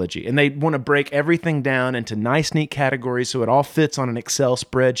 Christology, and they want to break everything down into nice, neat categories so it all fits on an Excel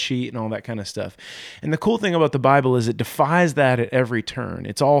spreadsheet and all that kind of stuff. And the cool thing about the Bible is it defies that at every turn.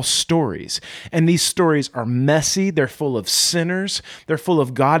 It's all stories, and these stories are messy. They're full of sinners. They're full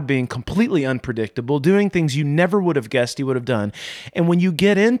of God being completely unpredictable, doing things you never would have guessed he would have done. And when you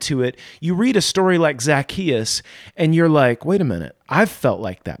get into it, you read a story like Zacchaeus, and you're like, wait a minute, I've felt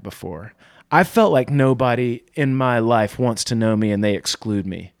like that before. I felt like nobody in my life wants to know me and they exclude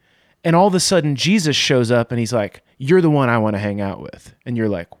me. And all of a sudden, Jesus shows up and he's like, you're the one I want to hang out with. And you're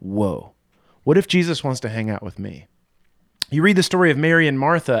like, whoa, what if Jesus wants to hang out with me? You read the story of Mary and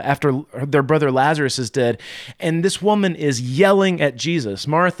Martha after their brother Lazarus is dead, and this woman is yelling at Jesus,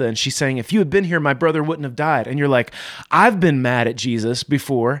 Martha, and she's saying, if you had been here, my brother wouldn't have died. And you're like, I've been mad at Jesus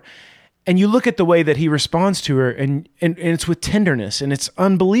before. And you look at the way that he responds to her, and it's with tenderness, and it's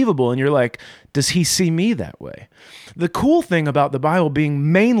unbelievable. And you're like, does he see me that way? The cool thing about the Bible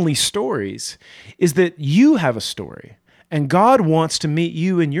being mainly stories is that you have a story, and God wants to meet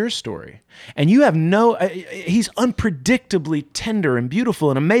you in your story. And you have he's unpredictably tender and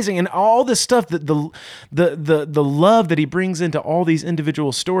beautiful and amazing, and all this stuff, that the love that he brings into all these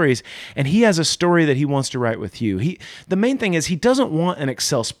individual stories. And he has a story that he wants to write with you. The main thing is, he doesn't want an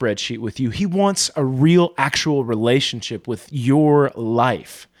Excel spreadsheet with you. He wants a real, actual relationship with your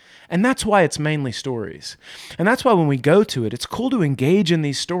life. And that's why it's mainly stories. And that's why when we go to it, it's cool to engage in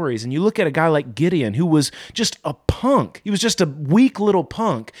these stories. And you look at a guy like Gideon, who was just a punk. He was just a weak little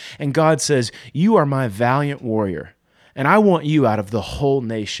punk. And God says, you are my valiant warrior, and I want you out of the whole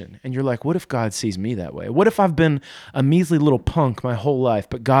nation. And you're like, what if God sees me that way? What if I've been a measly little punk my whole life,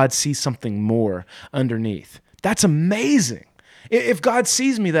 but God sees something more underneath? That's amazing. If God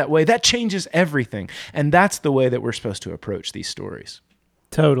sees me that way, that changes everything. And that's the way that we're supposed to approach these stories.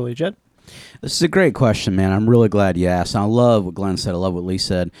 Totally, Jed. This is a great question, man. I'm really glad you asked. I love what Glenn said. I love what Lee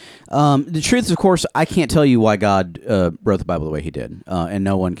said. The truth is, of course, I can't tell you why God wrote the Bible the way he did, and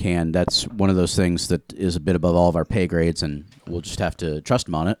no one can. That's one of those things that is a bit above all of our pay grades, and we'll just have to trust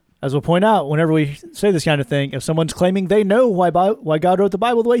him on it. As we'll point out, whenever we say this kind of thing, if someone's claiming they know why God wrote the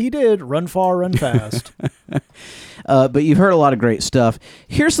Bible the way he did, run far, run fast. But you've heard a lot of great stuff.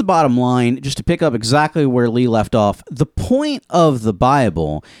 Here's the bottom line, just to pick up exactly where Lee left off. The point of the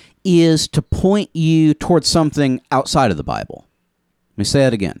Bible is to point you towards something outside of the Bible. Let me say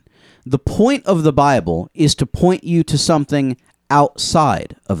that again. The point of the Bible is to point you to something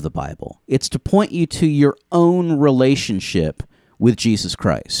outside of the Bible. It's to point you to your own relationship with Jesus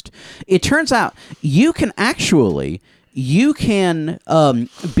Christ. It turns out you can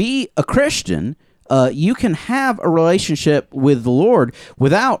be a Christian. You can have a relationship with the Lord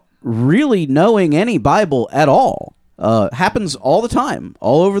without really knowing any Bible at all. Happens all the time,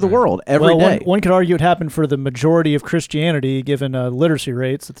 all over the world, every day. One could argue it happened for the majority of Christianity, given literacy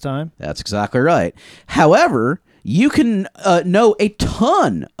rates at the time. That's exactly right. However, you can know a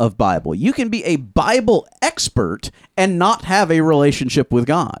ton of Bible. You can be a Bible expert and not have a relationship with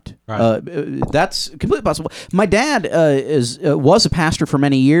God. Right. That's completely possible. My dad was a pastor for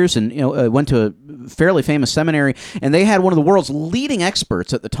many years, and went to a fairly famous seminary, and they had one of the world's leading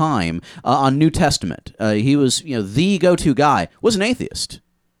experts at the time on New Testament. He was the go-to guy. Was an atheist.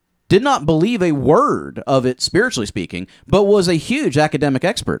 Did not believe a word of it, spiritually speaking, but was a huge academic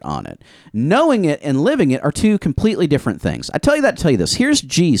expert on it. Knowing it and living it are two completely different things. I tell you that to tell you this. Here's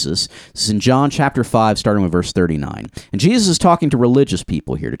Jesus. This is in John chapter 5, starting with verse 39. And Jesus is talking to religious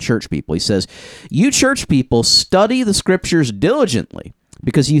people here, to church people. He says, "You church people study the scriptures diligently,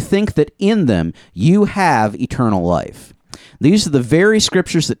 because you think that in them you have eternal life. These are the very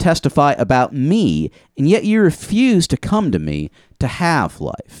scriptures that testify about me, and yet you refuse to come to me to have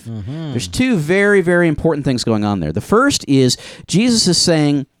life." Mm-hmm. There's two very, very important things going on there. The first is Jesus is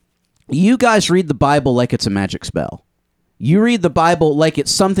saying, you guys read the Bible like it's a magic spell. You read the Bible like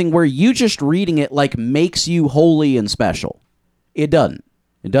it's something where you just reading it like makes you holy and special. It doesn't.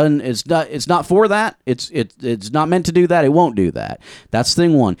 It doesn't. It's not for that. It's not meant to do that. It won't do that. That's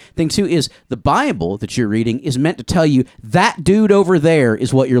thing one. Thing two is the Bible that you're reading is meant to tell you that dude over there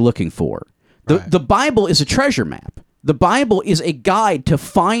is what you're looking for. The Bible is a treasure map. The Bible is a guide to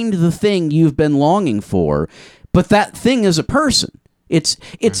find the thing you've been longing for, but that thing is a person. It's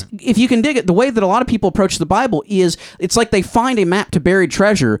if you can dig it, the way that a lot of people approach the Bible is it's like they find a map to buried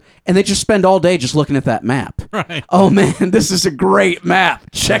treasure and they just spend all day just looking at that map. Right. Oh man, this is a great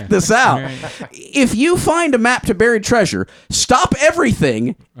map. Check this out. Right. If you find a map to buried treasure, stop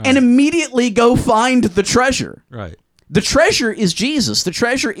everything and immediately go find the treasure. Right. The treasure is Jesus. The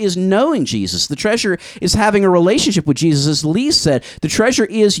treasure is knowing Jesus. The treasure is having a relationship with Jesus. As Lee said, the treasure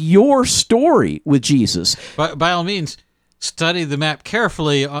is your story with Jesus. By all means, study the map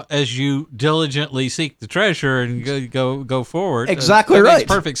carefully as you diligently seek the treasure and go forward. Exactly that right.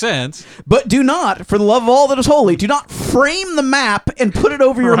 Makes perfect sense. But do not, for the love of all that is holy, do not frame the map and put it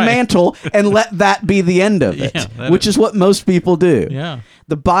over your mantle and let that be the end of it, which is what most people do. Yeah.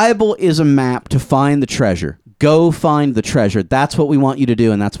 The Bible is a map to find the treasure. Go find the treasure. That's what we want you to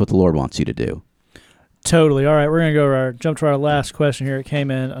do, and that's what the Lord wants you to do. Totally. All right, we're going to jump to our last question here. It came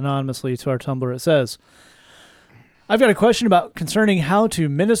in anonymously to our Tumblr. It says, I've got a question about concerning how to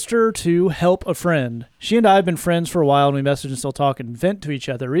minister to help a friend. She and I have been friends for a while, and we message and still talk and vent to each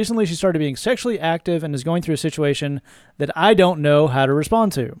other. Recently, she started being sexually active and is going through a situation that I don't know how to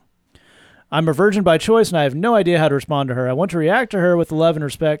respond to. I'm a virgin by choice, and I have no idea how to respond to her. I want to react to her with the love and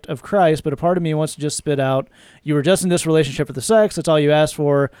respect of Christ, but a part of me wants to just spit out, "You were just in this relationship for the sex. That's all you asked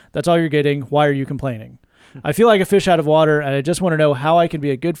for. That's all you're getting. Why are you complaining?" I feel like a fish out of water, and I just want to know how I can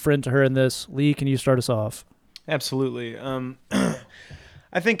be a good friend to her in this. Lee, can you start us off? Absolutely.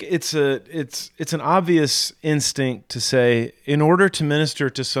 I think it's an obvious instinct to say, in order to minister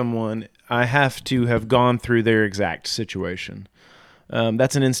to someone, I have to have gone through their exact situation.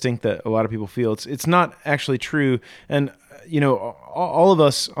 That's an instinct that a lot of people feel. It's not actually true. And all of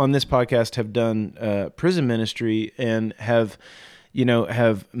us on this podcast have done prison ministry and have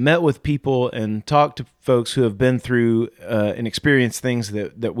met with people and talked to folks who have been through and experienced things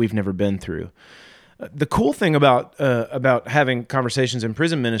that we've never been through. The cool thing about having conversations in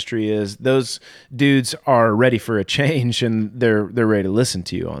prison ministry is those dudes are ready for a change and they're ready to listen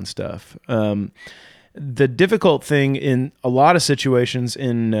to you on stuff. The difficult thing in a lot of situations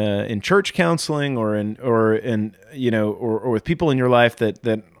in church counseling or with people in your life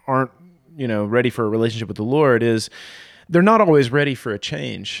that aren't ready for a relationship with the Lord is they're not always ready for a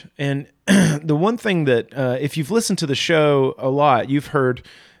change. And the one thing that if you've listened to the show a lot, you've heard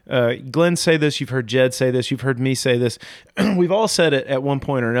Glenn say this, you've heard Jed say this, you've heard me say this. We've all said it at one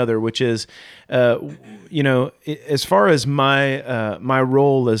point or another, which is, as far as my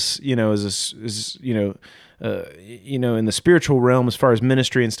role as in the spiritual realm, as far as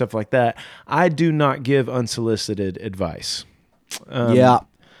ministry and stuff like that, I do not give unsolicited advice.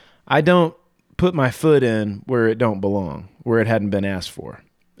 I don't put my foot in where it don't belong, where it hadn't been asked for.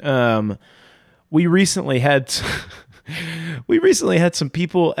 We recently had some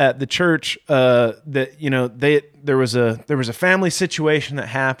people at the church that there was a family situation that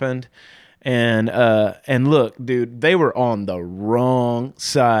happened, and look, dude, they were on the wrong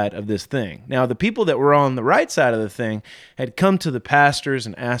side of this thing. Now, the people that were on the right side of the thing had come to the pastors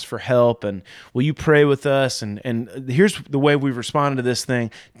and asked for help, and will you pray with us? And here's the way we've responded to this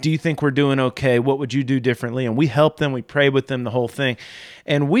thing. Do you think we're doing okay? What would you do differently? And we helped them. We prayed with them, the whole thing,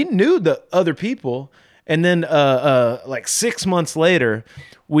 and we knew the other people. And then like 6 months later,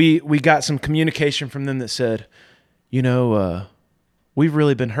 we got some communication from them that said, we've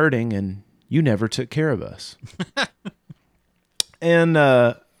really been hurting and you never took care of us. And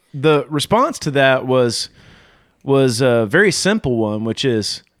the response to that was a very simple one, which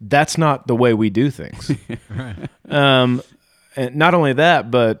is, that's not the way we do things. Right. And not only that,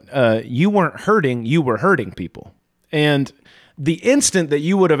 but you weren't hurting, you were hurting people. And the instant that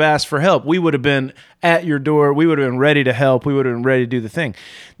you would have asked for help, we would have been at your door. We would have been ready to help. We would have been ready to do the thing.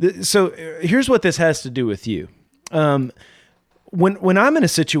 So here's what this has to do with you. When I'm in a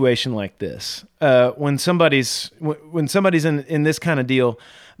situation like this, when somebody's in this kind of deal,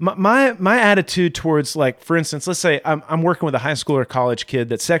 my attitude towards, like, for instance, let's say I'm working with a high school or college kid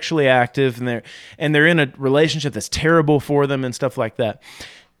that's sexually active and they're in a relationship that's terrible for them and stuff like that.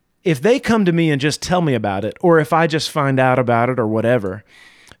 If they come to me and just tell me about it, or if I just find out about it or whatever,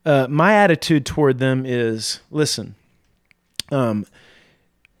 my attitude toward them is, listen, I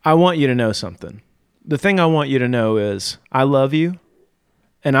want you to know something. The thing I want you to know is I love you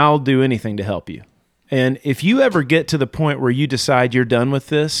and I'll do anything to help you. And if you ever get to the point where you decide you're done with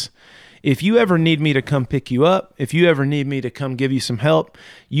this, if you ever need me to come pick you up, if you ever need me to come give you some help,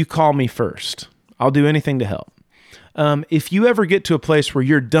 you call me first. I'll do anything to help. If you ever get to a place where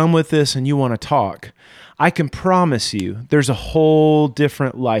you're done with this and you want to talk, I can promise you there's a whole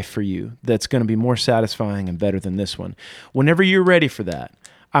different life for you that's going to be more satisfying and better than this one. Whenever you're ready for that,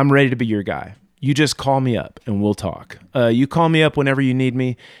 I'm ready to be your guy. You just call me up and we'll talk. You call me up whenever you need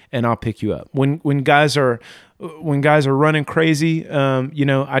me and I'll pick you up. When guys are running crazy,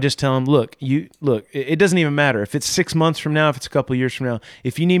 I just tell them, look, it doesn't even matter if it's 6 months from now, if it's a couple of years from now.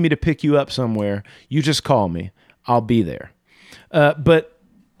 If you need me to pick you up somewhere, you just call me. I'll be there. But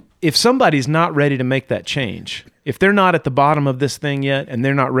if somebody's not ready to make that change, if they're not at the bottom of this thing yet and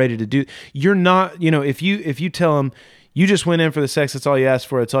they're not ready to do, you're not, if you tell them you just went in for the sex, that's all you asked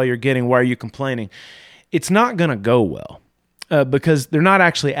for, that's all you're getting, why are you complaining? It's not going to go well because they're not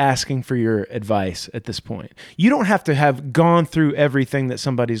actually asking for your advice at this point. You don't have to have gone through everything that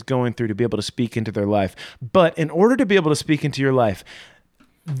somebody's going through to be able to speak into their life. But in order to be able to speak into your life,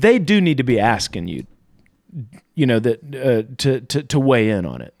 they do need to be asking you, to weigh in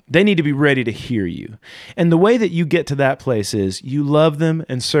on it. They need to be ready to hear you. And the way that you get to that place is you love them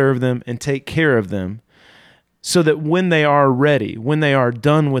and serve them and take care of them so that when they are ready, when they are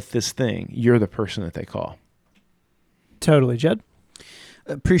done with this thing, you're the person that they call. Totally, Jed.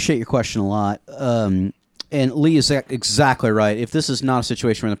 Appreciate your question a lot. And Lee is exactly right. If this is not a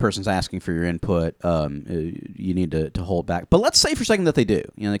situation where the person's asking for your input, you need to hold back. But let's say for a second that they do.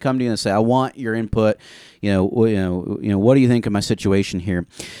 They come to you and say, "I want your input. What do you think of my situation here?"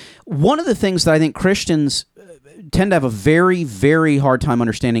 One of the things that I think Christians tend to have a very, very hard time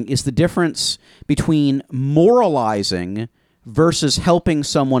understanding is the difference between moralizing versus helping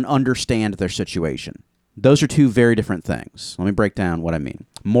someone understand their situation. Those are two very different things. Let me break down what I mean.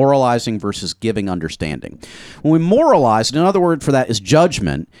 Moralizing versus giving understanding. When we moralize, another word for that is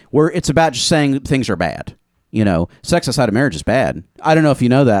judgment, where it's about just saying things are bad. Sex outside of marriage is bad. I don't know if you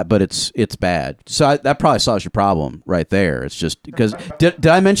know that, but it's bad. So that probably solves your problem right there. It's just because did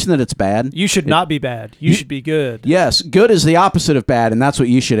I mention that it's bad? You should not be bad. You should be good. Yes, good is the opposite of bad, and that's what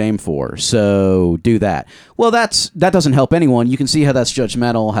you should aim for. So do that. Well, that doesn't help anyone. You can see how that's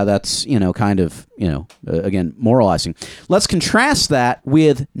judgmental, how that's again moralizing. Let's contrast that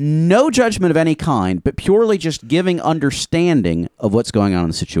with no judgment of any kind, but purely just giving understanding of what's going on in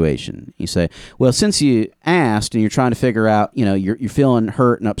the situation. You say, well, since you asked and you're trying to figure out, you're feeling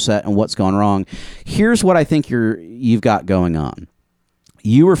hurt and upset and what's gone wrong, here's what I think you've got going on.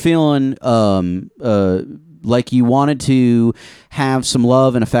 You were feeling like you wanted to have some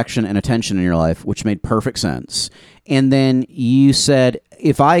love and affection and attention in your life, which made perfect sense. And then you said,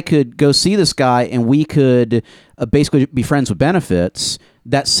 if I could go see this guy and we could basically be friends with benefits,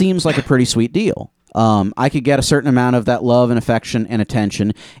 that seems like a pretty sweet deal. I could get a certain amount of that love and affection and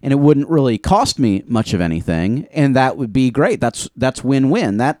attention, and it wouldn't really cost me much of anything, and that would be great. That's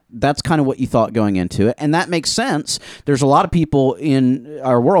win-win. That's kind of what you thought going into it, and that makes sense. There's a lot of people in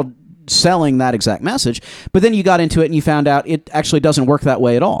our world selling that exact message, but then you got into it and you found out it actually doesn't work that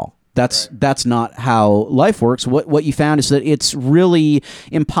way at all. That's not how life works. What you found is that it's really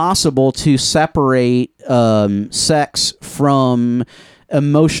impossible to separate sex from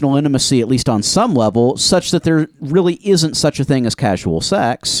emotional intimacy, at least on some level, such that there really isn't such a thing as casual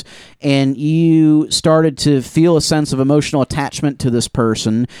sex, and you started to feel a sense of emotional attachment to this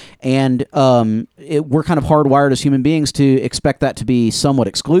person, and we're kind of hardwired as human beings to expect that to be somewhat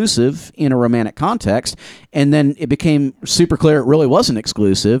exclusive in a romantic context, and then it became super clear it really wasn't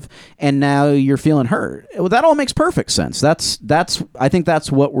exclusive, and now you're feeling hurt. Well, that all makes perfect sense. I think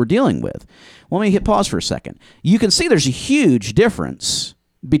that's what we're dealing with. Let me hit pause for a second. You can see there's a huge difference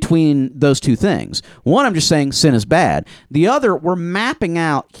between those two things. One, I'm just saying sin is bad. The other, we're mapping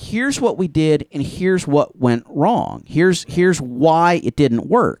out, here's what we did and here's what went wrong. Here's why it didn't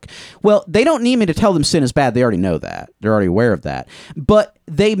work. Well, they don't need me to tell them sin is bad. They already know that. They're already aware of that. But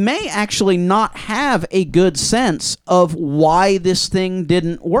they may actually not have a good sense of why this thing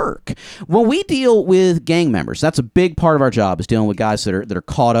didn't work. When we deal with gang members, that's a big part of our job, is dealing with guys that are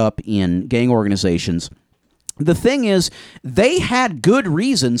caught up in gang organizations. The thing is, they had good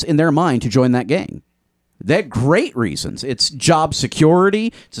reasons in their mind to join that gang. They had great reasons. It's job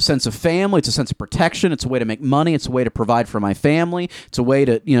security. It's a sense of family. It's a sense of protection. It's a way to make money. It's a way to provide for my family. It's a way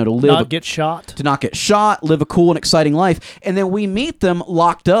to to live, not get shot, live a cool and exciting life. And then we meet them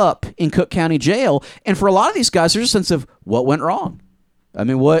locked up in Cook County Jail. And for a lot of these guys, there's a sense of what went wrong. I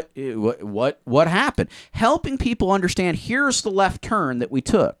mean, what happened? Helping people understand, here's the left turn that we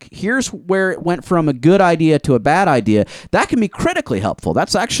took. Here's where it went from a good idea to a bad idea. That can be critically helpful.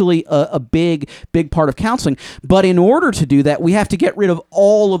 That's actually a big part of counseling. But in order to do that, we have to get rid of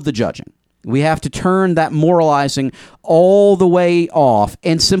all of the judging. We have to turn that moralizing all the way off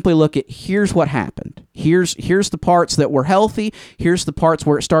and simply look at, here's what happened. Here's the parts that were healthy. Here's the parts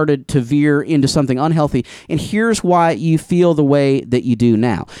where it started to veer into something unhealthy. And here's why you feel the way that you do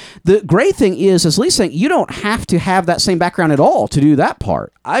now. The great thing is, as Lee's saying, you don't have to have that same background at all to do that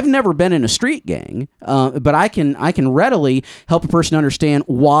part. I've never been in a street gang, but I can readily help a person understand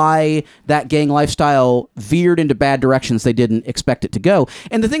why that gang lifestyle veered into bad directions they didn't expect it to go.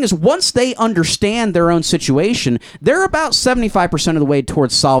 And the thing is, once they understand their own situation, they're about 75% of the way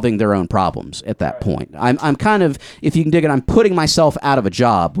towards solving their own problems at that point. I'm kind of, if you can dig it, I'm putting myself out of a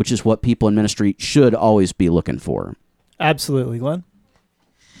job, which is what people in ministry should always be looking for. Absolutely, Glenn.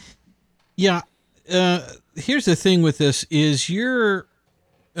 Yeah. Here's the thing with this is your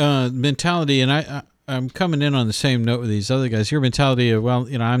mentality, and I'm coming in on the same note with these other guys. Your mentality of, well,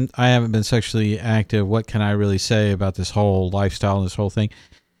 I haven't been sexually active. What can I really say about this whole lifestyle and this whole thing?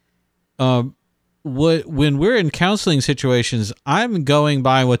 When we're in counseling situations, I'm going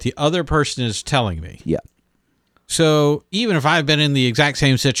by what the other person is telling me. Yeah. So even if I've been in the exact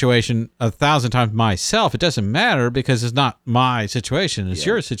same situation 1,000 times myself, it doesn't matter because it's not my situation. It's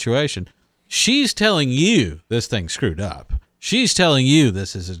your situation. She's telling you this thing screwed up. She's telling you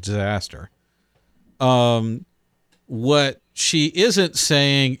this is a disaster. what she isn't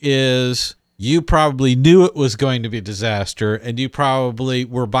saying is you probably knew it was going to be a disaster, and you probably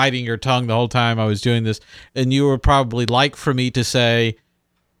were biting your tongue the whole time I was doing this, and you would probably like for me to say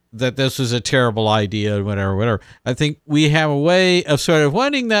that this was a terrible idea, whatever. I think we have a way of sort of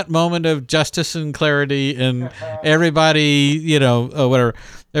wanting that moment of justice and clarity, and everybody, whatever.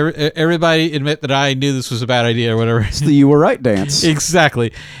 Everybody admit that I knew this was a bad idea or whatever. It's the you were right dance.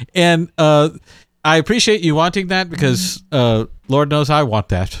 Exactly. And I appreciate you wanting that because Lord knows I want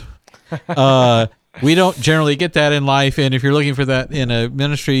that. We don't generally get that in life, and if you're looking for that in a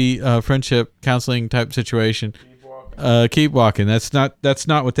ministry, friendship, counseling type situation, keep walking. That's not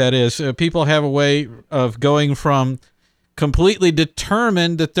what that is. People have a way of going from completely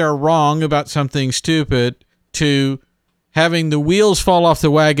determined that they're wrong about something stupid to having the wheels fall off the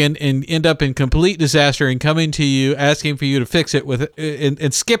wagon and end up in complete disaster and coming to you asking for you to fix it with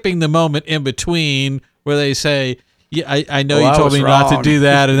and skipping the moment in between where they say, yeah, I know you told me not to do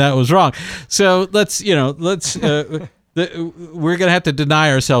that, and that was wrong. So let's we're going to have to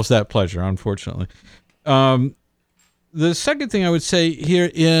deny ourselves that pleasure, unfortunately. The second thing I would say here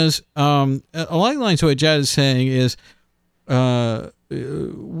is, along the lines of what Jed is saying is,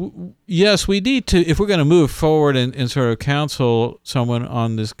 yes, we need to, if we're going to move forward and sort of counsel someone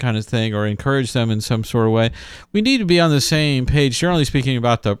on this kind of thing or encourage them in some sort of way, we need to be on the same page, generally speaking,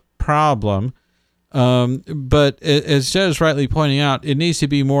 about the problem. But as Jed is rightly pointing out, it needs to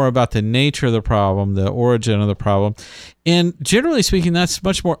be more about the nature of the problem, the origin of the problem. And generally speaking, that's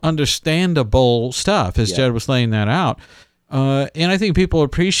much more understandable stuff, as Jed was laying that out. And I think people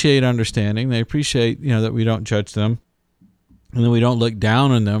appreciate understanding. They appreciate, that we don't judge them and that we don't look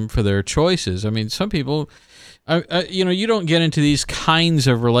down on them for their choices. I mean, some people, you don't get into these kinds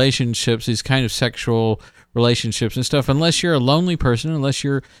of relationships, these kind of sexual relationships and stuff, unless you're a lonely person, unless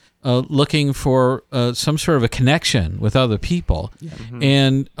you're looking for some sort of a connection with other people. Yeah. Mm-hmm.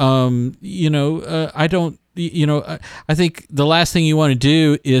 And, I don't, I think the last thing you want to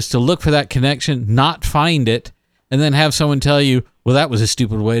do is to look for that connection, not find it, and then have someone tell you, well, that was a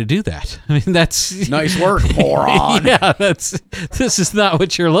stupid way to do that. I mean, that's... Nice work, moron. Yeah, this is not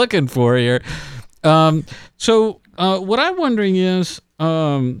what you're looking for here. So what I'm wondering is,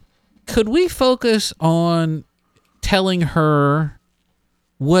 could we focus on telling her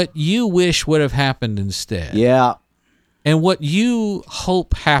what you wish would have happened instead? Yeah. And what you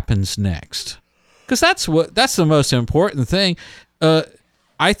hope happens next? Because that's the most important thing.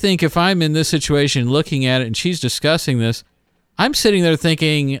 I think if I'm in this situation looking at it and she's discussing this, I'm sitting there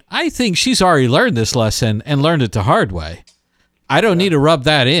thinking, I think she's already learned this lesson and learned it the hard way. I don't need to rub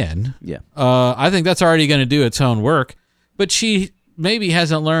that in. Yeah. I think that's already going to do its own work. But she maybe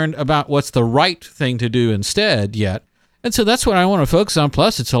hasn't learned about what's the right thing to do instead yet. And so that's what I want to focus on.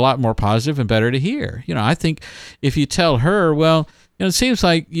 Plus, it's a lot more positive and better to hear. I think if you tell her, well, it seems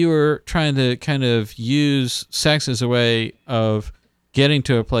like you were trying to kind of use sex as a way of getting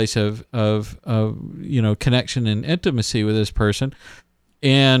to a place of connection and intimacy with this person.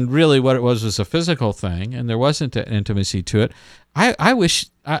 And really what it was a physical thing, and there wasn't an intimacy to it. I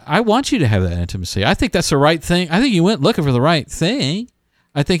want you to have that intimacy. I think that's the right thing. I think you went looking for the right thing.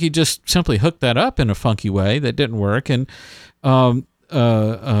 I think you just simply hooked that up in a funky way that didn't work. And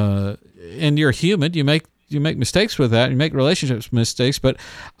you're human. You make mistakes with that. You make relationships mistakes. But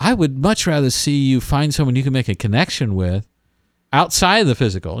I would much rather see you find someone you can make a connection with outside of the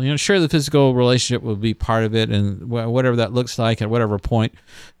physical. Sure, the physical relationship will be part of it, and whatever that looks like at whatever point,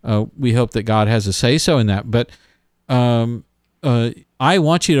 we hope that God has a say-so in that. But I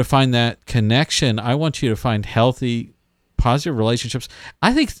want you to find that connection. I want you to find healthy, positive relationships.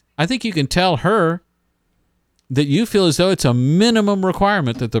 I think you can tell her that you feel as though it's a minimum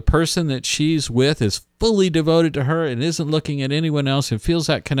requirement that the person that she's with is fully devoted to her and isn't looking at anyone else and feels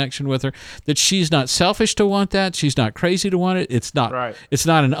that connection with her, that she's not selfish to want that, she's not crazy to want it, it's not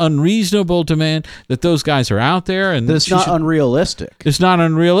an unreasonable demand, that those guys are out there, and it's not unrealistic. It's not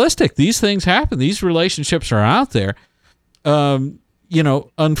unrealistic. These things happen. These relationships are out there.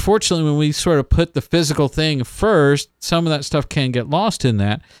 Unfortunately, when we sort of put the physical thing first, some of that stuff can get lost in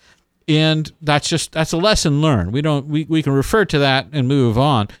that. And that's a lesson learned. We can refer to that and move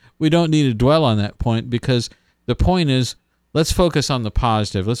on. We don't need to dwell on that point, because the point is, let's focus on the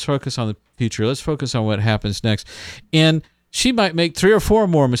positive. Let's focus on the future. Let's focus on what happens next. And she might make 3 or 4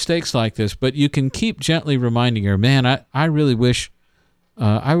 more mistakes like this, but you can keep gently reminding her, man, I really wish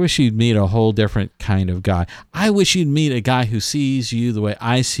you'd meet a whole different kind of guy. I wish you'd meet a guy who sees you the way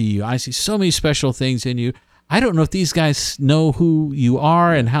I see you. I see so many special things in you. I don't know if these guys know who you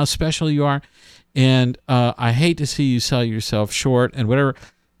are and how special you are. And I hate to see you sell yourself short and whatever.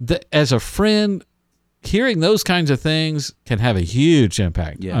 As a friend, hearing those kinds of things can have a huge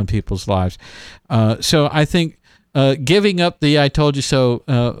impact on people's lives. So I think giving up the "I told you so"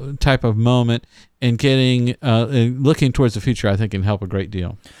 type of moment and getting looking towards the future, I think, can help a great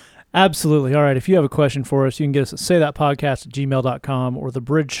deal. Absolutely. All right. If you have a question for us, you can get us at saythatpodcast@gmail.com or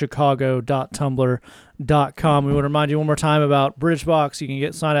thebridgechicago.tumblr.com. We want to remind you one more time about Bridgebox. You can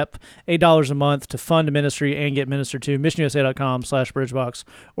get sign up $8 a month to fund a ministry and get ministered to. missionusa.com/bridgebox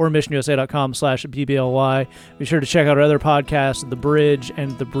or missionusa.com/BBLY. Be sure to check out our other podcasts, The Bridge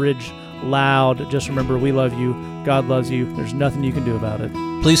and The Bridge Loud. Just remember, we love you. God loves you. There's nothing you can do about it.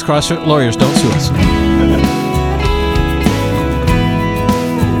 Please cross lawyers, don't sue us.